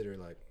consider,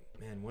 like,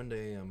 man, one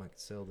day I might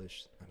sell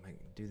this, I might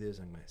do this,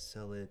 I might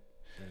sell it?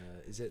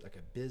 Is it like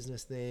a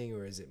business thing,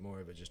 or is it more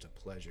of just a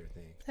pleasure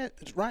thing?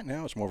 Right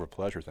now, it's more of a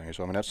pleasure thing.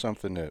 So I mean, that's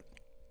something that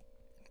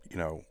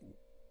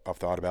I've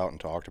thought about and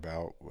talked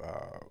about.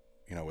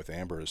 With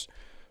Amber's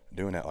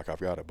doing that. Like, I've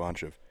got a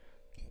bunch of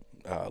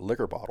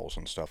liquor bottles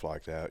and stuff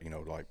like that.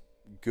 Like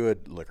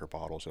good liquor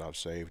bottles that I've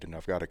saved, and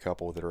I've got a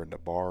couple that are in the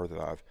bar that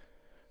I've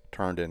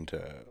turned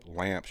into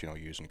lamps.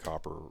 Using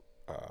copper,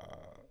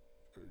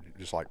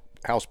 just like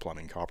house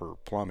plumbing, copper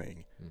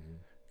plumbing. Mm-hmm.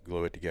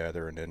 Glue it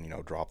together, and then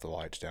drop the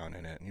lights down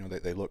in it.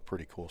 They look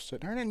pretty cool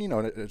sitting there. And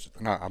it's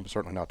not, I'm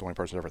certainly not the only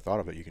person that ever thought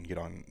of it. You can get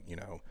on the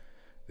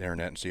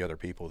internet and see other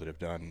people that have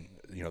done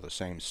the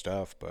same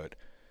stuff. But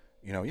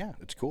yeah,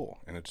 it's cool,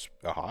 and it's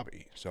a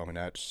hobby. So I mean,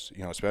 that's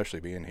especially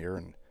being here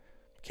in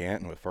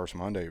Canton with First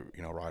Monday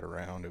right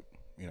around it.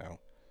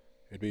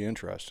 It'd be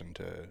interesting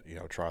to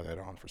try that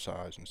on for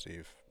size and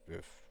see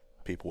if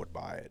people would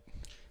buy it.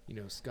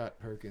 Scott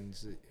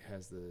Perkins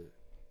has the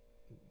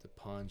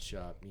pawn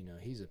shop.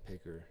 He's a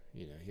picker.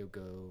 He'll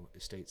go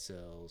estate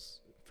sales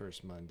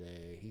First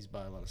Monday. He's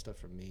buy a lot of stuff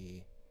from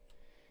me,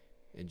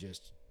 and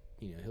just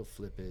he'll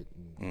flip it,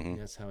 and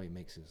that's how he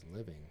makes his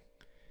living.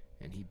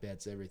 And he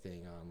bets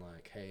everything on,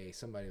 like, hey,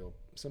 somebody will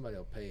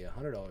pay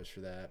 $100 for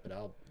that, but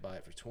I'll buy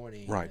it for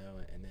 $20. Right.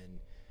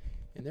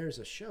 And there's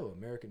a show,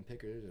 American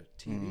Picker. There's a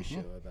TV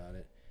show about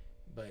it.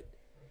 But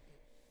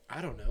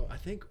I don't know. I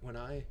think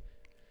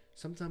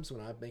sometimes when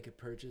I make a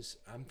purchase,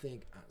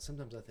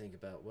 sometimes I think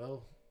about,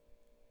 well,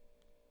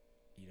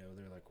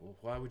 they're like, well,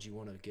 why would you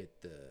want to get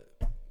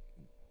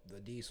the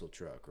diesel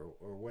truck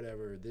or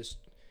whatever this?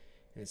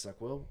 And it's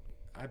like, well,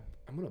 I'm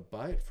going to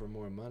buy it for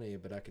more money,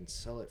 but I can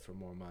sell it for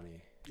more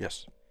money.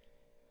 Yes.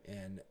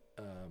 And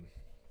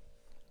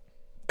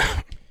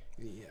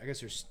I guess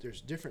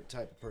there's different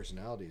type of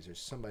personalities. There's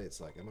somebody that's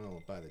like, I'm going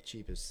to buy the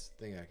cheapest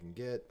thing I can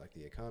get, like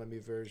the economy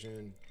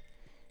version,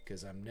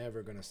 because I'm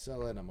never going to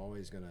sell it. I'm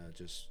always going to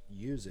just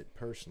use it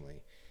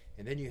personally.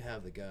 And then you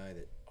have the guy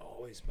that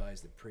always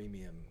buys the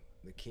premium,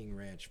 the King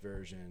Ranch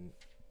version,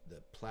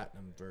 the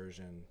platinum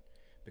version,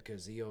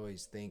 because he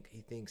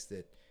thinks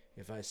that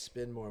if I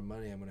spend more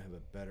money, I'm going to have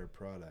a better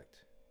product.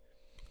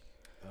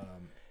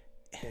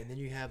 And then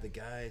you have the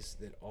guys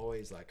that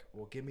always like,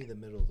 well, give me the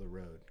middle of the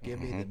road. Give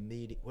me the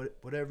meaty,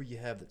 whatever you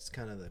have that's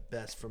kind of the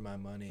best for my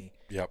money.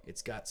 Yep.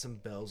 It's got some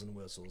bells and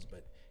whistles,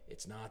 but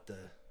it's not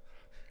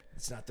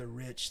the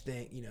rich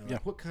thing. Yeah.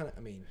 Like what kind of,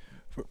 I mean.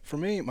 For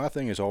me, my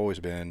thing has always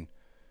been,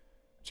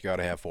 it's got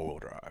to have four-wheel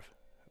drive.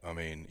 I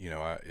mean,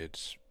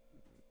 it's,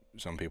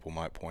 some people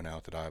might point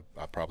out that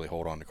I probably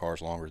hold on to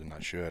cars longer than I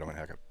should. I mean,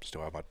 heck, I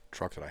still have my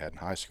truck that I had in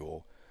high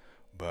school.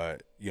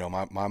 But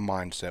my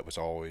mindset was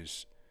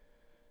always,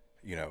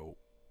 you know,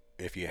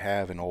 if you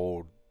have an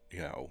old,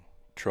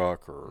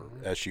 truck or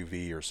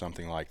SUV or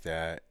something like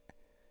that,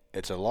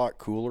 it's a lot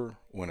cooler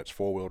when it's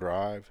 4-wheel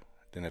drive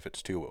than if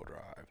it's 2-wheel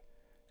drive,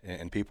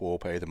 and people will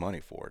pay the money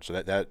for it.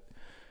 So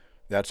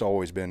that's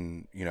always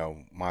been,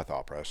 my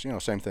thought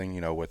process. Same thing,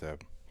 with a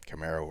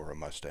Camaro or a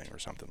Mustang or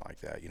something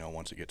like that.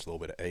 Once it gets a little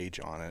bit of age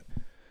on it,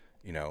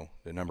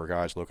 the number of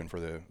guys looking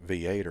for the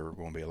V8 are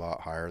going to be a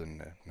lot higher than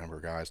the number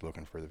of guys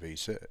looking for the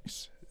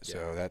V6.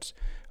 So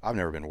I've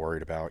never been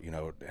worried about,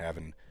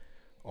 having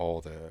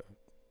all the,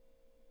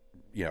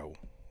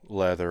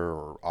 leather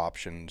or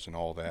options and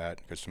all that,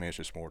 because to me it's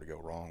just more to go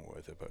wrong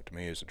with it. But to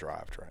me it's a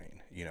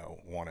drivetrain.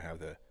 Want to have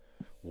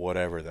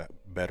whatever that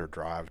better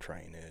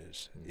drivetrain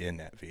is in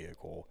that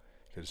vehicle,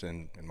 because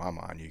then in my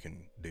mind you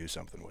can do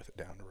something with it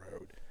down the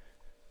road.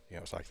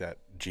 It's like that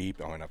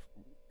Jeep. I mean,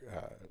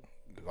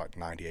 like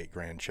 98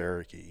 Grand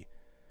Cherokee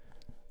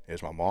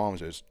is my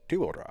mom's, is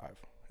 2-wheel drive.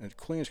 And it's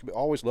clean as could be.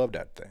 Always loved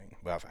that thing,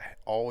 but I've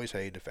always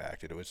hated the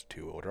fact that it was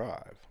 2-wheel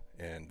drive.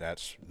 And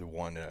that's the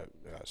one that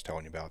I was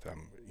telling you about, that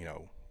I'm,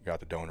 got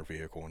the donor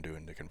vehicle and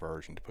doing the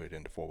conversion to put it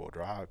into 4-wheel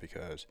drive,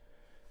 because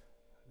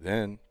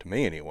then, to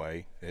me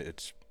anyway,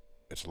 it's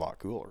a lot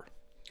cooler.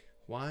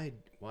 Why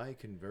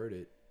convert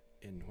it,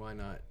 and why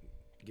not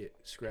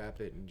scrap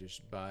it and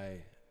just buy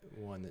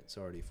one that's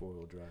already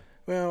 4-wheel drive?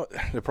 Well,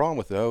 the problem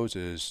with those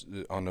is,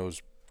 on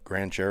those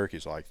Grand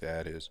Cherokees like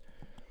that, is,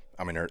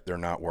 I mean, they're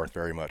not worth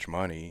very much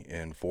money,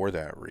 and for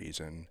that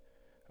reason,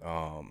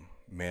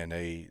 man,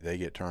 they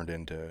get turned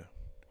into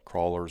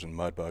crawlers and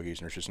mud buggies,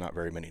 and there's just not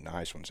very many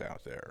nice ones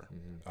out there.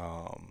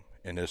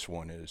 And this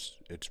one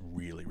it's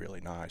really, really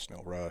nice.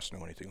 No rust,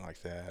 no anything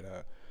like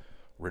that.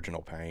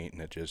 Original paint,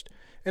 and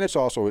it's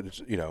also,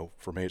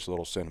 for me it's a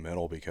little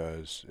sentimental,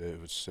 because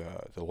it was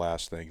the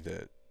last thing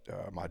that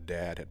my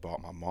dad had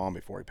bought my mom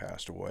before he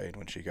passed away, and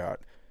when she got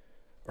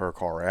her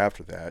car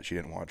after that, she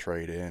didn't want to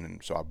trade in,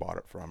 and so I bought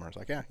it from her. It's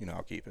like, yeah,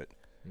 I'll keep it.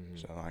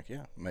 So I'm like,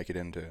 yeah, make it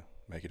into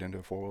a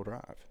 4-wheel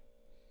drive.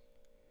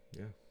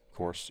 Yeah. Of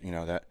course,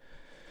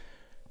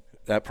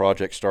 that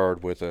project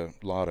started with a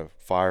lot of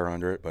fire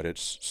under it, but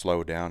it's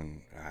slowed down,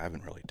 and I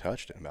haven't really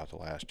touched it in about the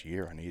last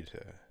year. I need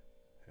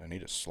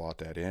to slot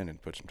that in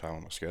and put some time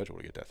on my schedule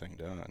to get that thing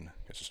done,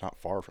 because it's not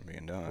far from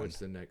being done. What's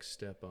the next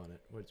step on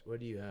it? What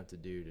do you have to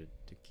do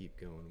to keep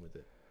going with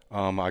it?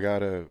 I got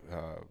to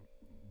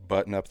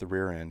button up the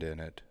rear end in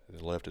it.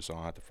 The lift is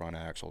on it. The front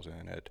axle's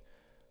in it.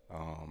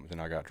 Then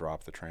I got to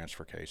drop the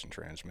transfer case and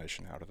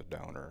transmission out of the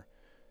donor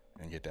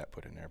and get that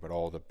put in there. But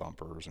all the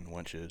bumpers and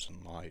winches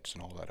and lights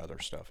and all that other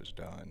stuff is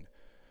done.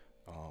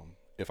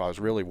 If I was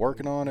really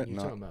working on it,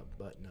 You're talking about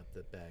button up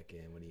the back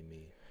end. What do you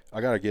mean?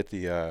 I got to get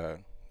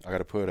I got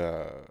to put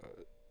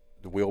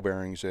the wheel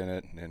bearings in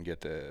it, and then get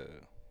the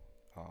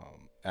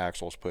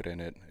axles put in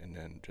it, and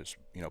then just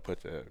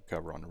put the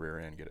cover on the rear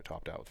end, get it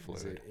topped out with fluid.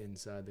 Is it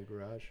inside the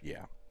garage?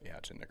 Yeah,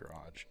 it's in the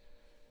garage.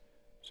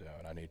 So,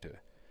 and I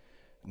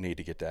need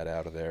to get that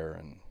out of there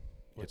and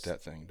get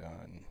that thing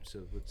done.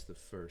 So what's the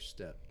first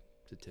step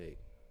to take?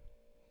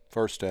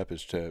 First step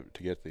is to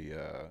get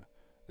the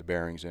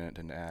bearings in it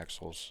and the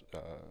axles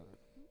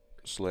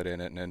slid in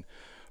it, and then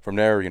from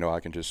there, I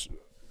can just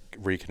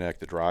reconnect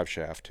the drive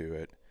shaft to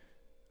it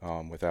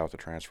without the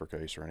transfer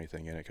case or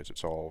anything in it, because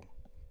it's all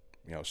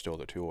still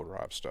the 2-wheel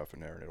drive stuff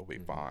in there, and it'll be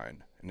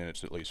fine. And then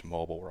it's at least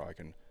mobile, where I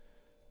can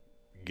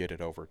get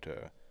it over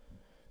to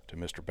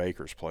Mr.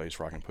 Baker's place,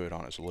 where I can put it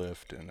on his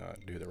lift and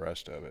do the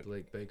rest of it.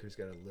 Blake Baker's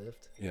got a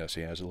lift? Yes,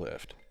 he has a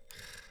lift.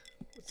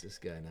 What's this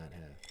guy not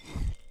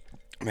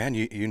have? Man,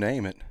 you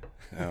name it.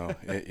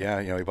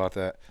 He bought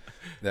that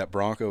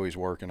Bronco he's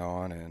working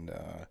on, and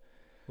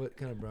what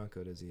kind of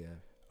Bronco does he have?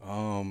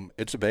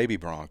 It's a baby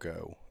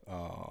Bronco.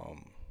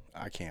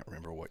 I can't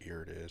remember what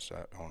year it is.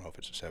 I don't know if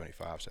it's a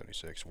 75,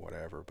 76,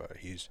 whatever, but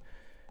he's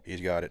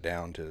got it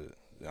down to,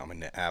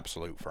 the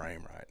absolute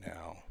frame right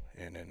now,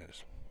 and then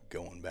is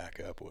going back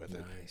up with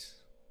it. Nice.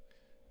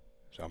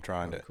 So I'm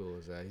trying to. How cool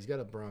is that? He's got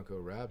a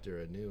Bronco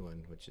Raptor, a new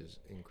one, which is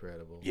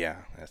incredible. Yeah,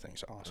 that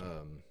thing's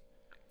awesome.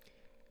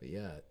 But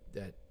yeah,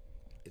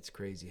 it's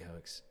crazy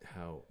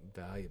how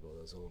valuable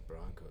those old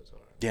Broncos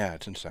are. Yeah,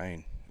 it's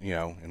insane.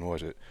 And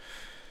was it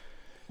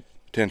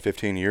 10,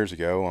 15 years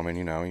ago?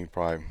 You'd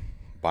probably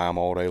buy them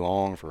all day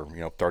long for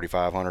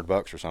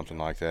 $3,500 or something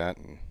like that,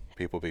 and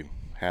people would be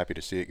happy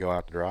to see it go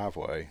out the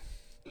driveway.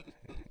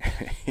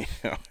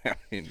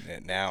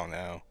 Now,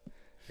 no,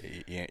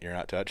 you're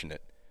not touching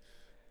it.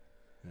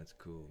 That's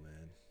cool,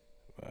 man.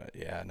 But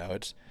yeah, no,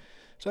 it's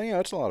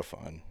a lot of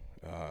fun.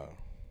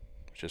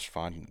 Just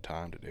finding the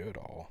time to do it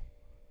all.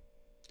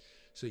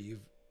 So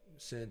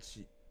since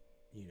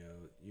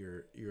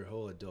your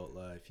whole adult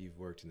life, you've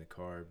worked in the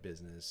car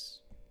business,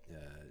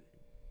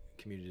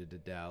 commuted to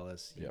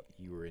Dallas. Yep.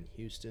 You were in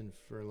Houston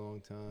for a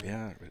long time.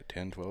 Yeah,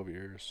 10, 12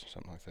 years,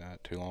 something like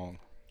that. Too long.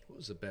 What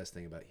was the best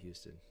thing about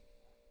Houston?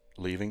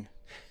 Leaving.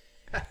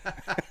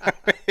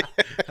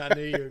 I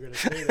knew you were going to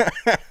say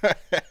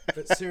that.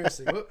 But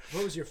seriously, what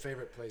was your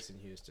favorite place in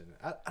Houston?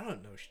 I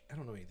don't know. I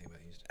don't know anything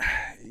about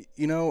Houston.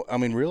 You know, I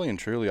mean, really and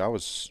truly, I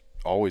was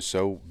always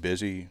so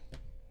busy,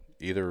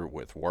 either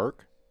with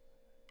work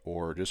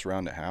or just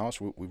around the house.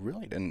 We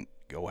really didn't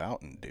go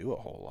out and do a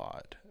whole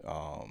lot.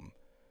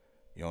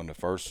 You know, in the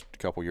first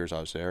couple years I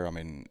was there, I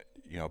mean,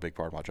 you know, a big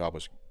part of my job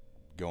was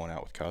going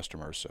out with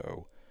customers,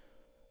 so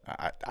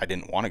I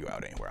didn't want to go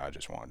out anywhere. I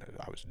just wanted,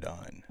 I was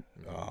done.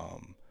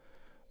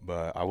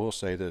 But I will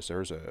say this: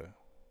 there's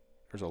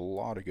a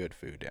lot of good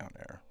food down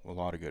there, a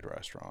lot of good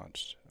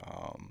restaurants.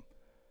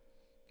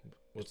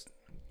 What's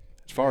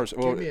As far as,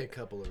 well, give me a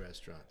couple of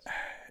restaurants.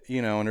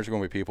 you know, and there's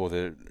going to be people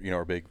that, you know,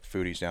 are big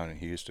foodies down in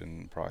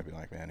Houston, probably be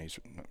like, man, he's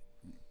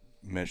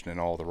mentioning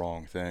all the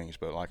wrong things.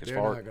 But like, They're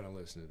not going to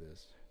listen to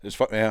this.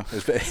 yeah,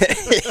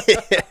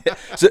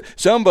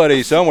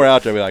 somebody somewhere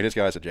out there be like, this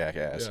guy's a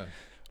jackass. Yeah.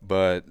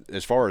 But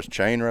as far as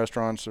chain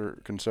restaurants are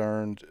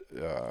concerned,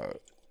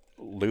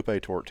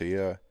 Lupe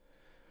Tortilla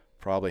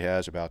probably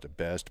has about the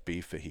best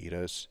beef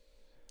fajitas.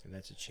 And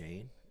that's a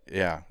chain?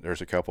 Yeah,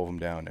 there's a couple of them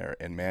down there,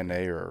 and man,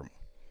 they are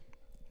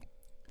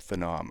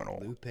phenomenal.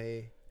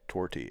 Lupe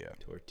Tortilla.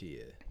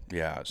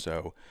 Yeah,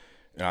 so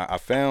I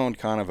found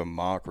kind of a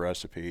mock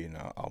recipe, and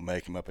I'll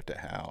make them up at the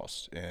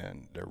house,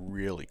 and they're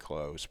really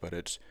close. But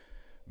it's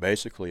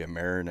basically a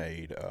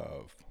marinade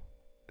of,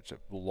 it's a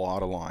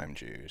lot of lime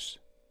juice,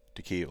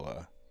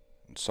 tequila,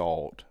 and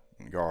salt,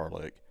 and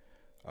garlic.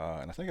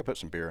 And I think I put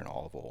some beer and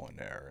olive oil in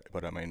there.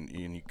 But I mean,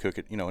 you cook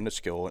it, you know, in the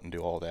skillet and do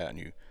all that, and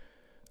you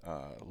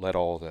let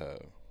all the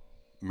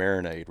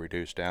marinade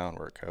reduce down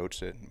where it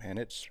coats it. Man,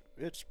 it's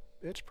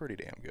pretty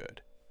damn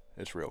good.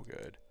 It's real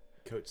good.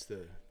 Coats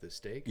the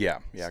steak? Yeah,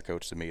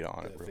 coats the meat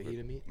on the it. The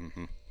fajita meat?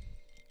 Mm-hmm.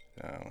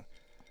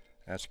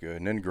 That's good.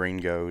 And then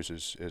Gringo's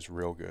is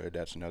real good.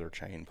 That's another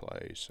chain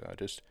place.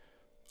 Just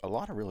a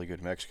lot of really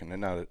good Mexican.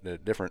 And now the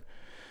different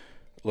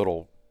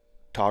little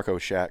taco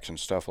shacks and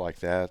stuff like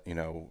that, you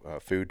know,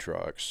 food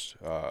trucks.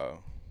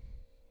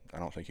 I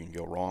don't think you can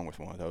go wrong with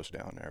one of those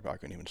down there, but I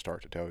couldn't even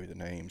start to tell you the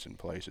names and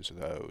places of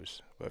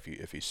those. But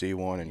if you see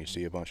one and you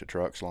see a bunch of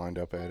trucks lined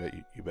up at it,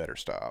 you better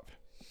stop.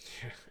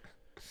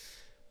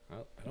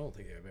 Well, I don't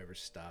think I've ever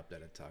stopped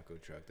at a taco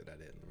truck that I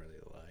didn't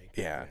really like.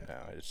 Yeah, no,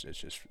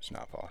 it's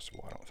not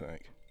possible, I don't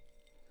think.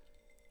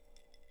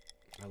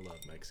 I love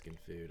Mexican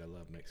food. I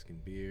love Mexican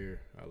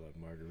beer. I love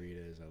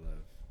margaritas. I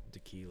love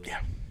tequila.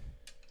 Yeah.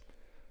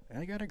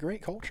 And they got a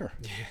great culture.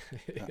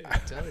 Yeah, I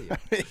tell you.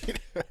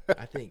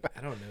 I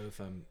don't know if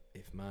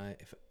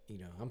you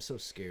know, I'm so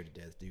scared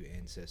to death to do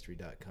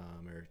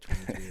Ancestry.com or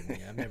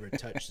 23andMe. I've never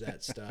touched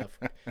that stuff.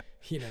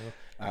 You know,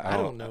 I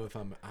don't know if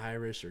I'm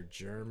Irish or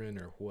German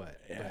or what.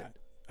 Yeah.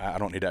 But I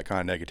don't need that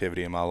kind of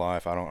negativity in my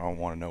life. I don't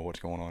want to know what's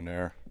going on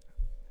there.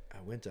 I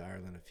went to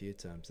Ireland a few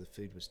times. The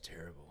food was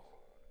terrible.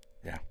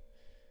 Yeah.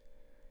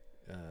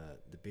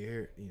 The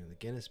beer, you know, the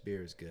Guinness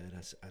beer is good.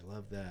 I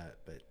love that,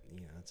 but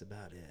you know, that's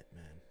about it,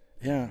 man.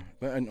 Yeah,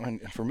 but and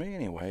for me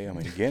anyway, I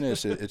mean,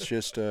 Guinness, it's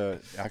just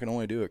I can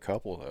only do a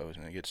couple of those,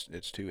 and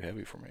it's too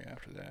heavy for me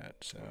after that.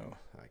 So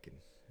I can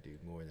do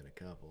more than a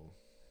couple.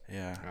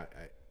 Yeah, I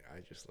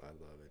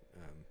love it.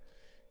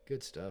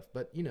 Good stuff,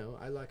 but you know,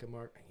 I like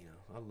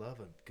I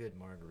love a good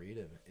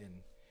margarita,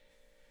 and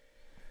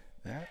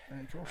that,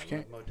 of course, I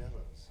love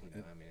Modelo's. You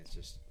know, I mean,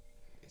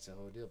 it's a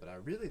whole deal. But I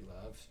really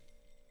love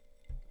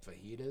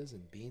fajitas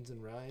and beans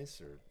and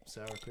rice or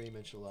sour cream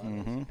enchiladas.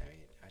 Mm-hmm. I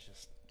mean,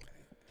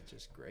 it's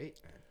just great,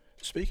 man.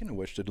 Speaking of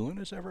which, did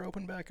Luna's ever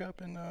open back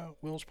up in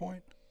Wills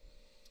Point?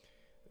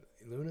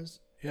 Luna's?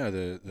 Yeah,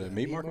 the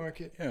meat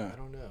market? Yeah. I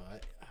don't know.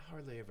 I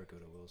hardly ever go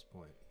to Wills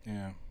Point.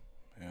 Yeah.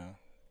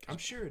 I'm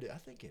sure I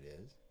think it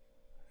is.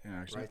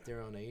 Yeah, right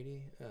there on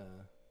 80.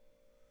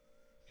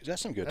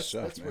 That's some good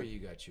stuff. That's man. where you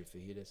got your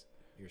fajitas,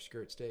 your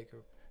skirt steak.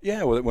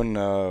 Yeah, well, when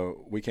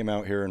we came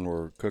out here and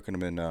were cooking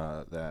them in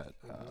that,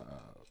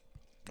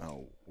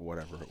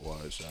 whatever it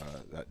was,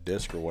 that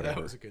disc or whatever.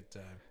 That was a good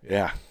time.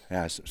 Yeah,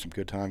 some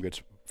good time, good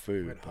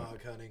food. Went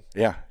hog hunting.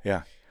 Yeah.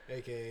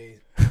 AKA,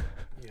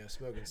 you know,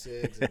 smoking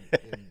cigs and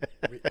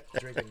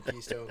drinking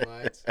Keystone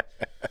Lights.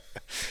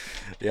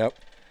 Yep.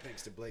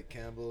 Thanks to Blake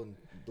Campbell and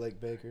Blake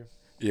Baker.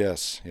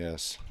 Yes.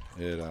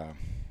 It. I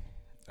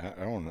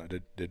don't know.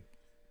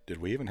 Did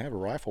we even have a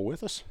rifle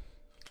with us?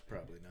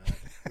 Probably not.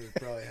 We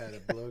probably had a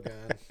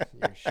blowgun. You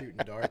were shooting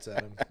darts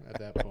at him at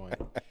that point.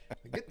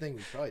 The good thing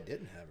we probably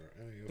didn't have it.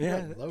 I mean, we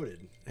weren't loaded.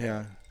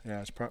 Yeah.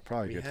 It's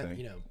probably a good thing.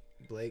 You know,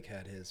 Blake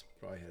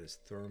probably had his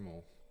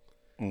thermal.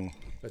 Mm.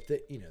 But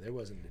there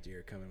wasn't a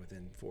deer coming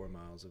within 4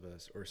 miles of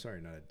us, or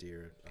sorry, not a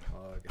deer, a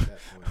hog at that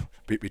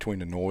point. Between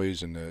the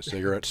noise and the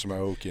cigarette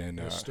smoke and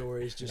no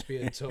stories just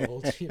being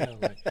told, you know,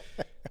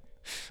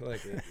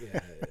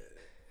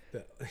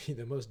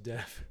 the most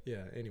deaf.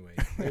 Yeah. Anyway,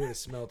 they would have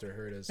smelt or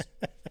heard us,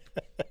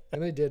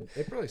 and they did.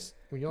 They probably,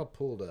 when y'all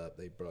pulled up,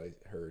 they probably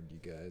heard you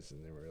guys,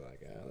 and they were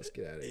like, "Let's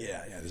get out of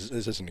here." Yeah.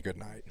 This isn't a good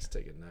night. Let's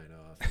take a night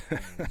off.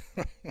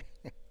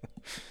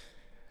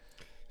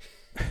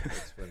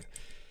 That's funny.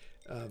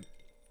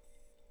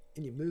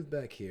 and you moved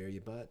back here.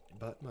 You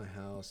bought my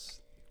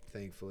house,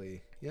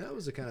 thankfully. Yeah, that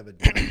was a kind of a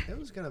that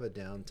was kind of a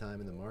down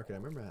time in the market. I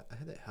remember I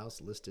had that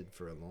house listed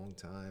for a long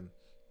time.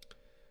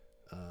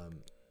 Um,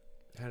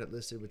 had it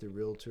listed with a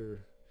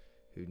realtor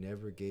who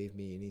never gave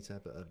me any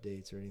type of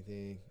updates or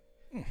anything,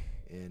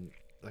 and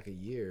like a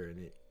year, and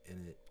it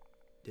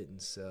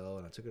didn't sell,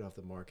 and I took it off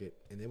the market,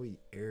 and then we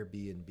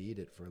Airbnb'd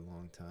it for a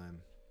long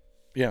time.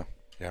 Yeah,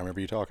 I remember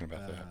you talking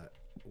about that.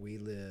 We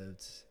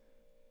lived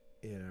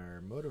in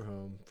our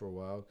motorhome for a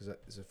while because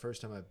it was the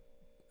first time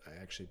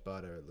I actually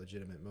bought a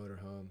legitimate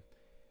motorhome,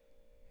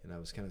 and I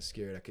was kind of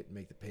scared I couldn't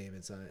make the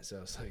payments on it, so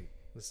I was like,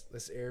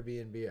 let's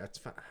Airbnb.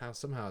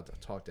 Somehow I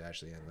talked to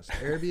Ashley and let's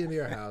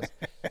Airbnb our house.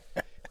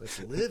 Let's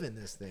live in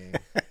this thing.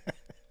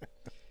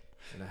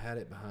 And I had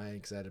it behind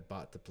because I had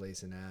bought the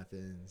place in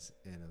Athens,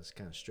 and it was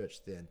kind of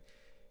stretched thin.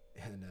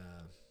 And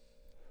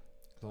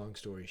long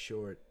story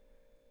short,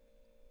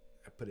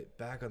 I put it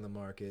back on the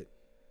market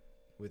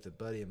with a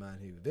buddy of mine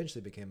who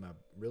eventually became my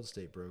real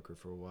estate broker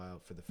for a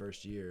while, for the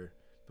first year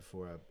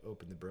before I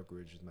opened the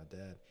brokerage with my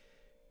dad.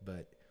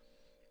 But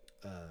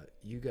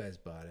you guys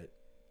bought it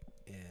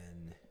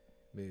and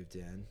moved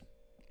in.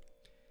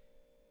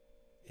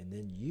 And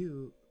then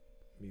you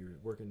were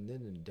working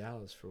then in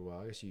Dallas for a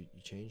while. I guess you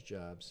changed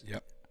jobs.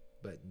 Yep.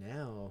 But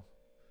now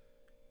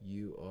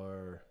you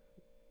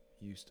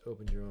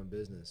opened your own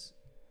business,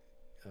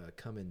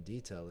 Come and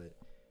Detail It,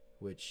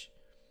 which,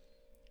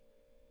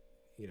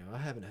 I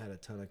haven't had a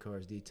ton of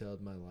cars detailed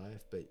in my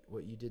life, but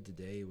what you did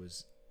today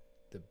was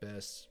the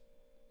best.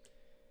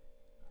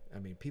 I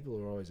mean, people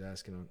are always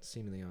asking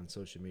seemingly on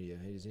social media,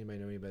 hey, does anybody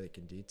know anybody that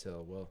can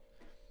detail? Well,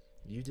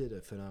 you did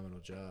a phenomenal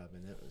job,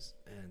 and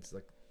it's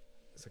like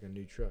a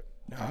new truck.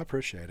 No, I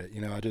appreciate it.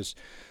 I just,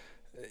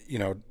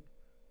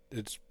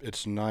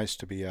 it's nice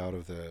to be out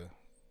of the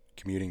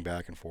commuting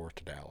back and forth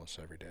to Dallas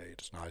every day.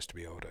 It's nice to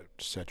be able to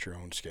set your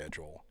own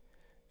schedule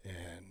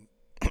and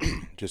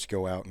just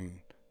go out and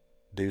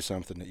do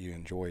something that you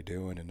enjoy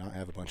doing and not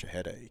have a bunch of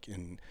headache.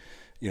 And,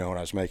 when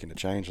I was making the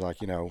change, like,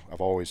 I've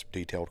always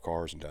detailed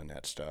cars and done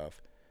that stuff,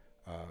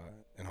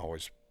 and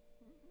always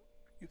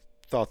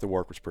thought the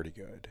work was pretty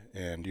good.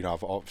 And,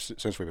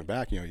 since we've been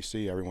back, you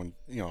see everyone,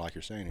 like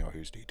you're saying,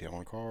 who's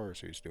detailing cars,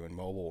 who's doing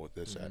mobile with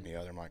this, that, and the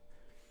other. I'm like,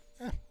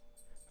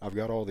 I've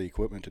got all the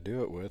equipment to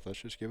do it with.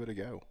 Let's just give it a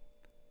go,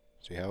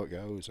 see how it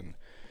goes. And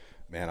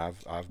man,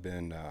 I've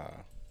been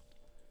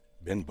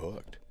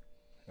booked,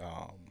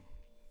 a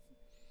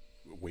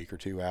week or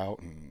two out,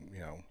 and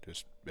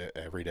just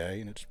every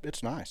day, and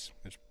it's nice.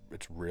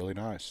 It's really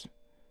nice.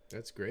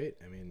 That's great.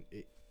 I mean,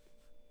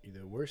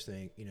 the worst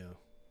thing,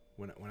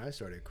 when I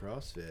started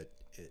CrossFit,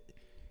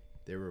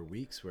 there were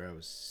weeks where I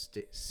was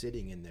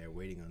sitting in there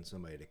waiting on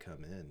somebody to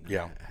come in.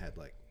 Yeah. I had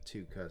like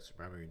two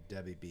customers. I mean,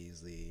 Debbie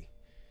Beasley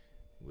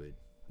would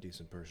do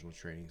some personal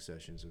training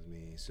sessions with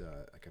me, so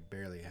I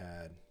barely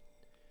had.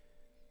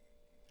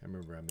 I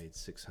remember I made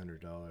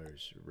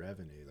 $600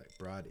 revenue, like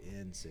brought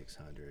in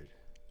 600,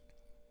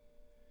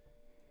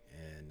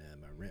 and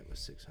my rent was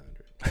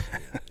 600.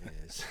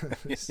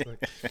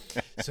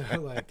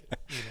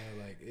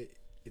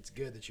 It's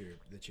good that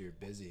you're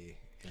busy,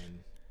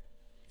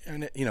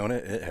 and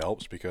it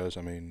helps because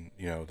I mean,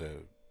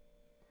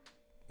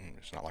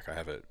 it's not like I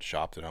have a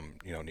shop that I'm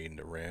needing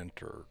to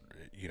rent or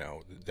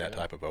that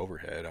type of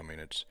overhead. I mean,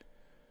 it's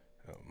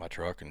my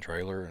truck and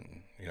trailer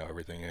and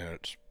everything in it.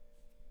 It's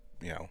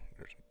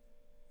there's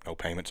no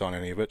payments on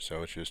any of it,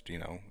 so it's just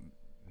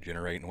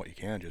generating what you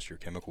can, just your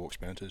chemical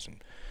expenses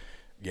and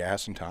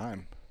gas and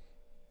time.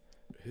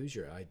 Who's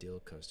your ideal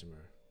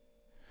customer?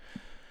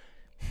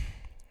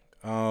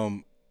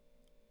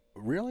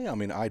 Really, I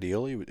mean,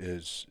 ideally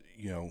is,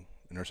 and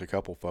there's a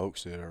couple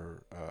folks that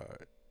are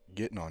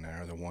getting on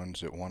there, the ones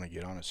that want to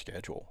get on a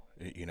schedule,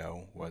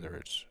 whether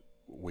it's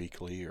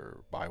weekly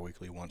or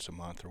bi-weekly, once a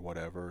month or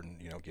whatever, and,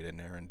 get in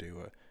there and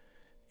do a,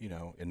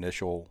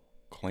 initial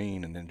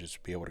clean, and then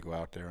just be able to go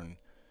out there and,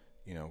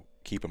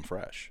 keep them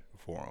fresh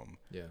for them.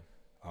 Yeah.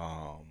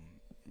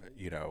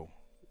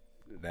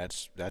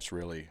 That's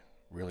really,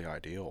 really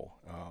ideal.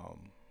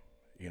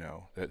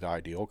 The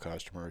ideal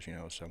customer is,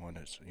 someone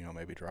that's,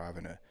 maybe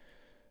driving a,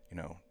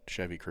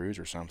 Chevy Cruze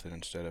or something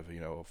instead of,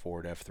 a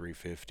Ford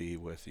F-350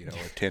 with, a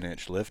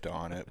 10-inch lift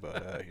on it.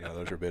 But,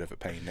 those are a bit of a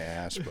pain in the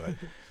ass. But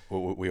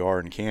we are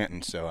in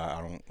Canton, so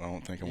I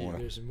don't think I want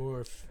to. There's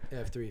more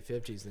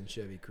F-350s than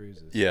Chevy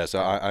Cruzes. Yes,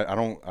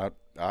 I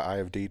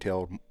have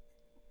detailed.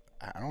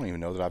 I don't even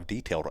know that I've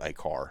detailed a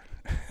car.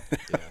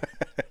 Yeah.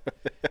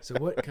 So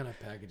what kind of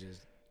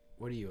packages?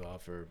 What do you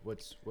offer?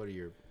 What are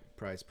your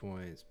price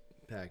points,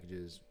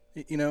 packages?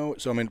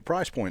 So I mean,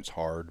 price point's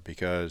hard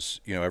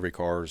because every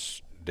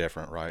car's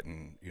different, right?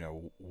 And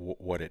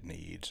what it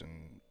needs,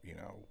 and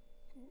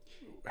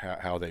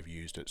how they've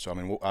used it. So I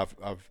mean,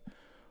 I've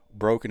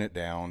broken it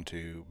down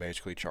to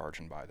basically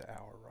charging by the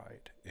hour,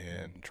 right?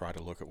 And try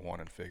to look at one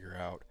and figure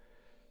out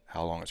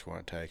how long it's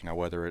going to take. Now,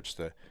 whether it's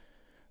the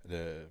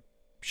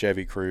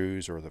Chevy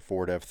Cruze or the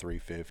Ford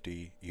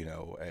F-350,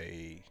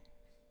 a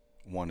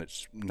one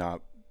that's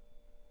not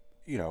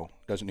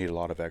doesn't need a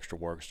lot of extra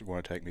work. It's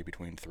going to take me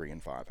between 3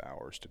 and 5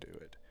 hours to do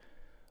it.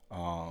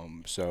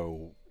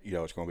 So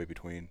it's going to be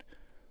between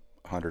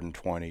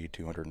 $120,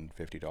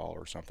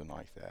 $250, something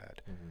like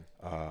that.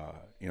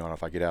 And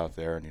if I get out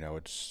there and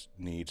it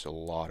needs a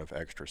lot of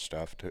extra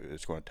stuff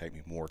it's going to take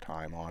me more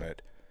time on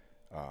it,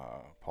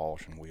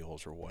 polishing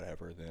wheels or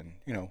whatever. Then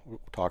we'll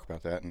talk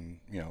about that and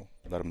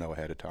let them know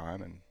ahead of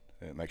time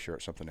and make sure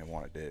it's something they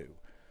want to do.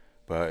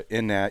 But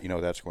in that,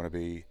 that's going to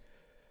be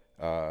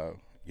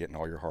getting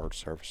all your hard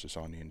surfaces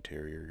on the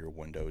interior, your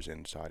windows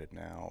inside and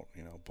out,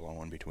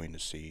 blowing between the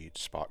seats,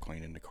 spot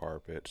cleaning the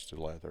carpets,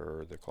 the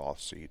leather, the cloth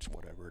seats,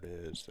 whatever it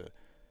is, the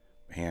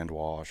hand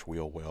wash,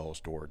 wheel wells,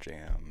 door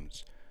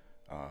jambs,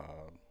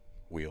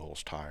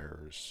 wheels,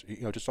 tires,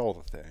 just all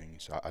the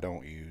things. I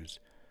don't use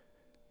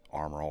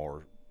Armor All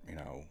or,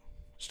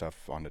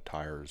 stuff on the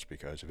tires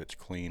because if it's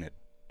clean,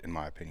 in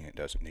my opinion, it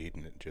doesn't need,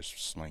 and it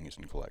just slings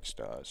and collects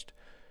dust.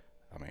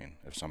 I mean,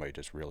 if somebody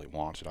just really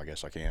wants it, I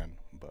guess I can,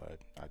 but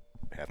I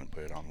haven't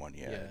put it on one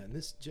yet. Yeah, and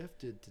this Jeff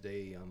did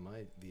today on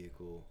my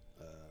vehicle.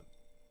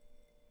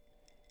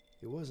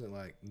 It wasn't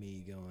like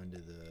me going to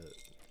the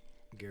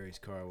Gary's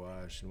car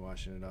wash and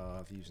washing it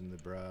off, using the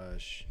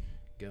brush,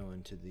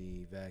 going to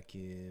the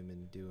vacuum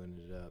and doing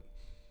it up.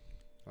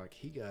 Like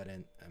he got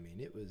in. I mean,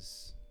 it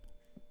was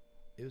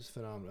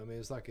phenomenal. I mean, it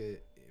was like the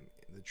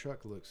truck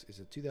it's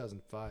a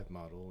 2005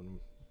 model, and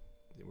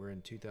we're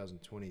in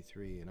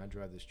 2023, and I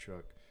drive this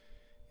truck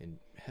and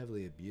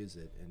heavily abuse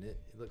it, and it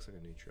looks like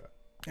a new truck.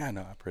 Yeah,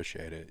 no, I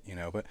appreciate it,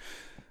 but,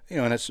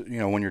 and it's,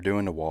 when you're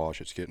doing the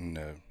wash, it's getting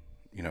the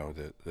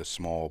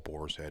small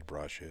boar's head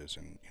brushes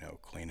and,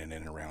 cleaning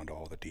in and around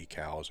all the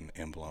decals and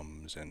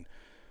emblems and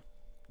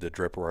the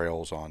drip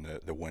rails on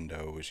the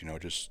windows,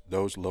 just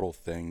those little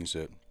things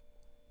that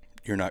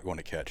you're not going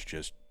to catch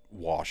just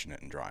washing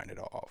it and drying it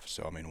off.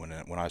 So, I mean,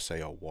 when I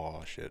say a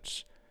wash,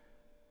 it's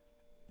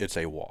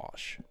a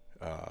wash.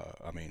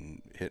 I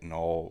mean, hitting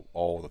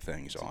all the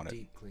things it's on it.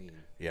 Deep clean.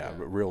 Yeah,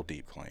 real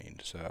deep clean.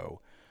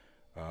 So,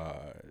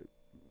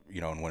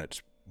 and when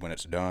it's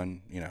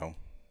done,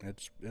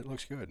 it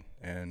looks good.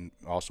 And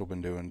also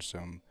been doing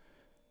some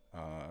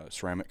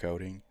ceramic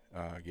coating,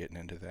 getting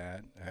into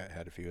that. I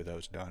had a few of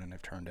those done, and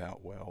they've turned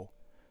out well.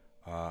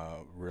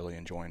 Really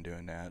enjoying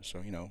doing that.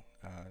 So,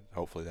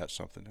 hopefully that's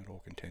something that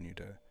will continue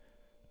to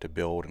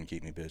build and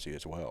keep me busy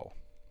as well.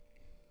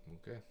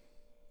 Okay.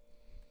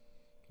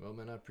 Well,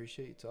 man, I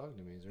appreciate you talking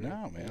to me. Is there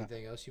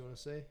anything else you want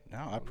to say?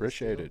 No, I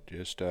appreciate it.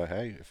 Just,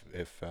 hey,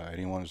 if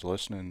anyone's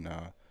listening,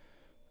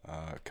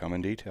 come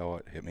and detail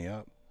it. Hit me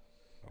up.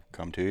 I'll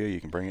come to you.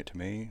 You can bring it to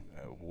me,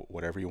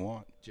 whatever you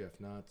want. Jeff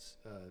Knotts,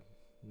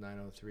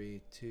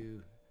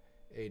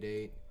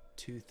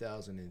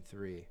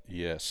 903-288-2003.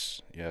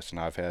 Yes, and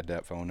I've had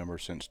that phone number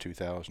since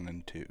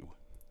 2002.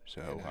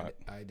 So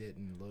I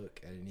didn't look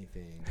at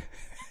anything.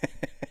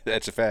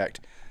 That's a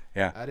fact.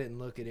 Yeah. I didn't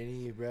look at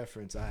any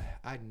reference. I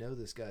know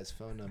this guy's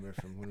phone number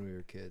from when we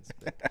were kids,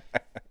 but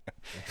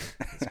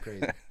it's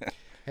crazy.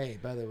 Hey,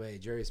 by the way,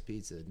 Jerry's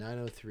Pizza,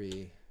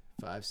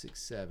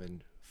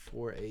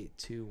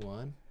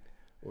 903-567-4821,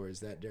 or is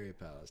that Dairy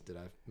Palace? Did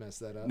I mess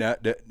that up? No,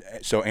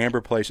 so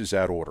Amber places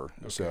that order.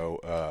 Okay.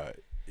 So,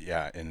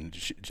 yeah, and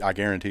I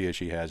guarantee you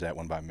she has that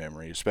one by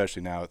memory,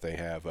 especially now that they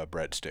have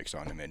breadsticks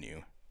on the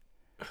menu.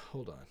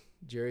 Hold on.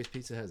 Jerry's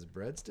Pizza has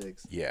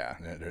breadsticks? Yeah,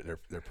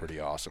 they're pretty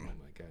awesome. Oh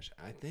my gosh.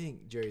 I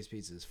think Jerry's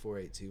Pizza is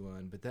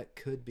 4821, but that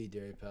could be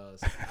Dairy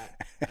Palace.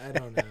 I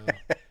don't know.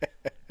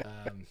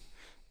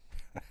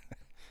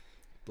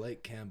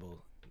 Blake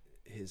Campbell,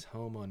 his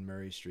home on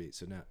Murray Street.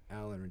 So now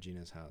Al and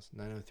Regina's house.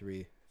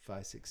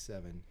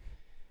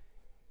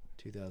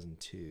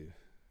 903-567-2002.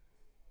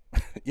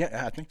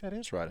 Yeah, I think that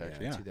is right,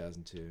 actually. Yeah,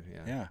 2002.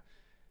 Yeah.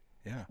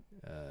 Yeah.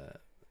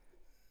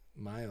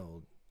 My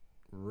old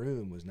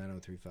room was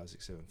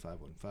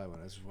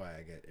 903-567-5151. That's why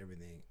I get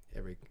everything. I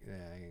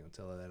ain't gonna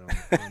tell her that on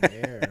the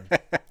air.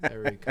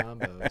 Every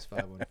combo is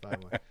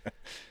 5151.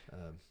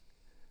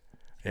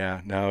 Yeah,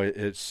 no,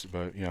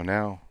 but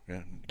now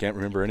can't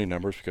remember any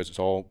numbers because it's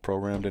all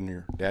programmed in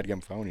your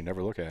dadgum phone. You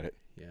never look at it.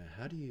 Yeah,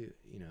 how do you?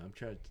 I'm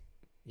trying to.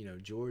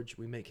 George,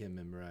 we make him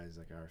memorize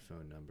like our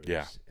phone numbers.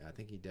 Yeah, I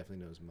think he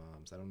definitely knows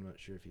Mom's. I'm not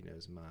sure if he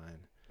knows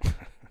mine.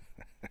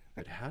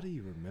 But how do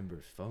you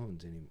remember phone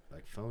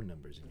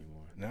numbers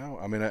anymore? No,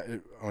 I mean,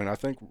 I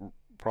think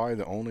probably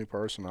the only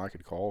person I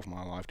could call if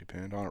my life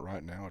depended on it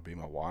right now would be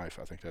my wife.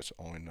 I think that's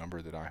the only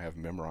number that I have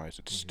memorized.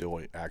 It's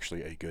still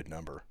actually a good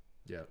number.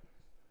 Yep,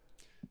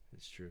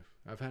 it's true.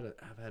 I've had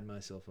my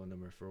cell phone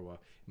number for a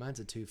while. Mine's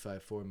a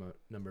 254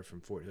 number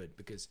from Fort Hood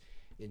because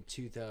in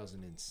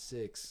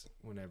 2006,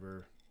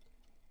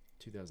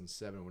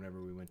 2007,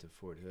 whenever we went to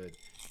Fort Hood,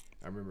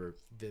 I remember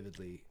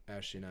vividly.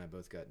 Ashley and I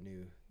both got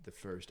the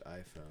first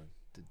iPhone,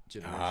 the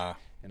generation,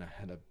 and I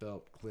had a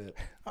belt clip.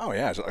 Oh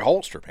yeah, it's like a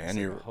holster, man.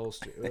 It's like a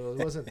holster. Well,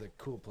 it wasn't the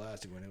cool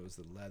plastic one. It was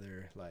the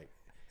leather,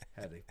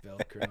 had a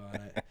Velcro on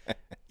it.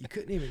 You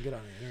couldn't even get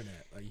on the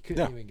internet. You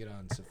couldn't even get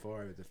on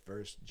Safari with the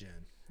first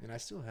gen. And I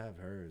still have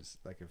hers.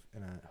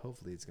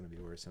 Hopefully it's gonna be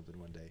worth something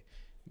one day.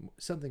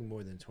 something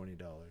more than $20.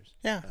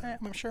 Yeah,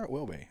 I'm sure it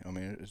will be. I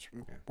mean, it's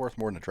worth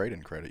more than the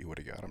trade-in credit you would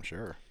have got, I'm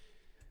sure.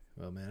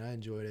 Well, man, I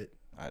enjoyed it.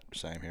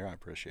 Same here. I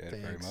appreciate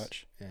it very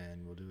much.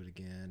 And we'll do it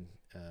again.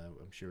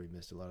 I'm sure we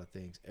missed a lot of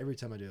things. Every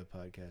time I do a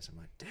podcast, I'm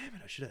like, damn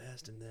it, I should have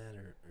asked him that,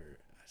 or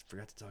I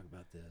forgot to talk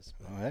about this.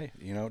 But, well, hey,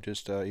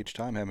 just each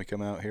time have me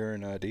come out here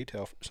and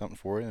detail something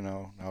for you, and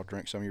I'll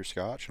drink some of your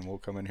scotch, and we'll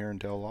come in here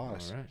and tell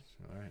lies.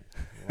 All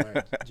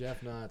right.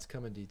 Jeff Knotts,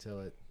 come and detail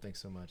it.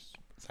 Thanks so much.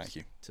 Thank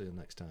you. Till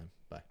next time.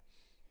 Bye.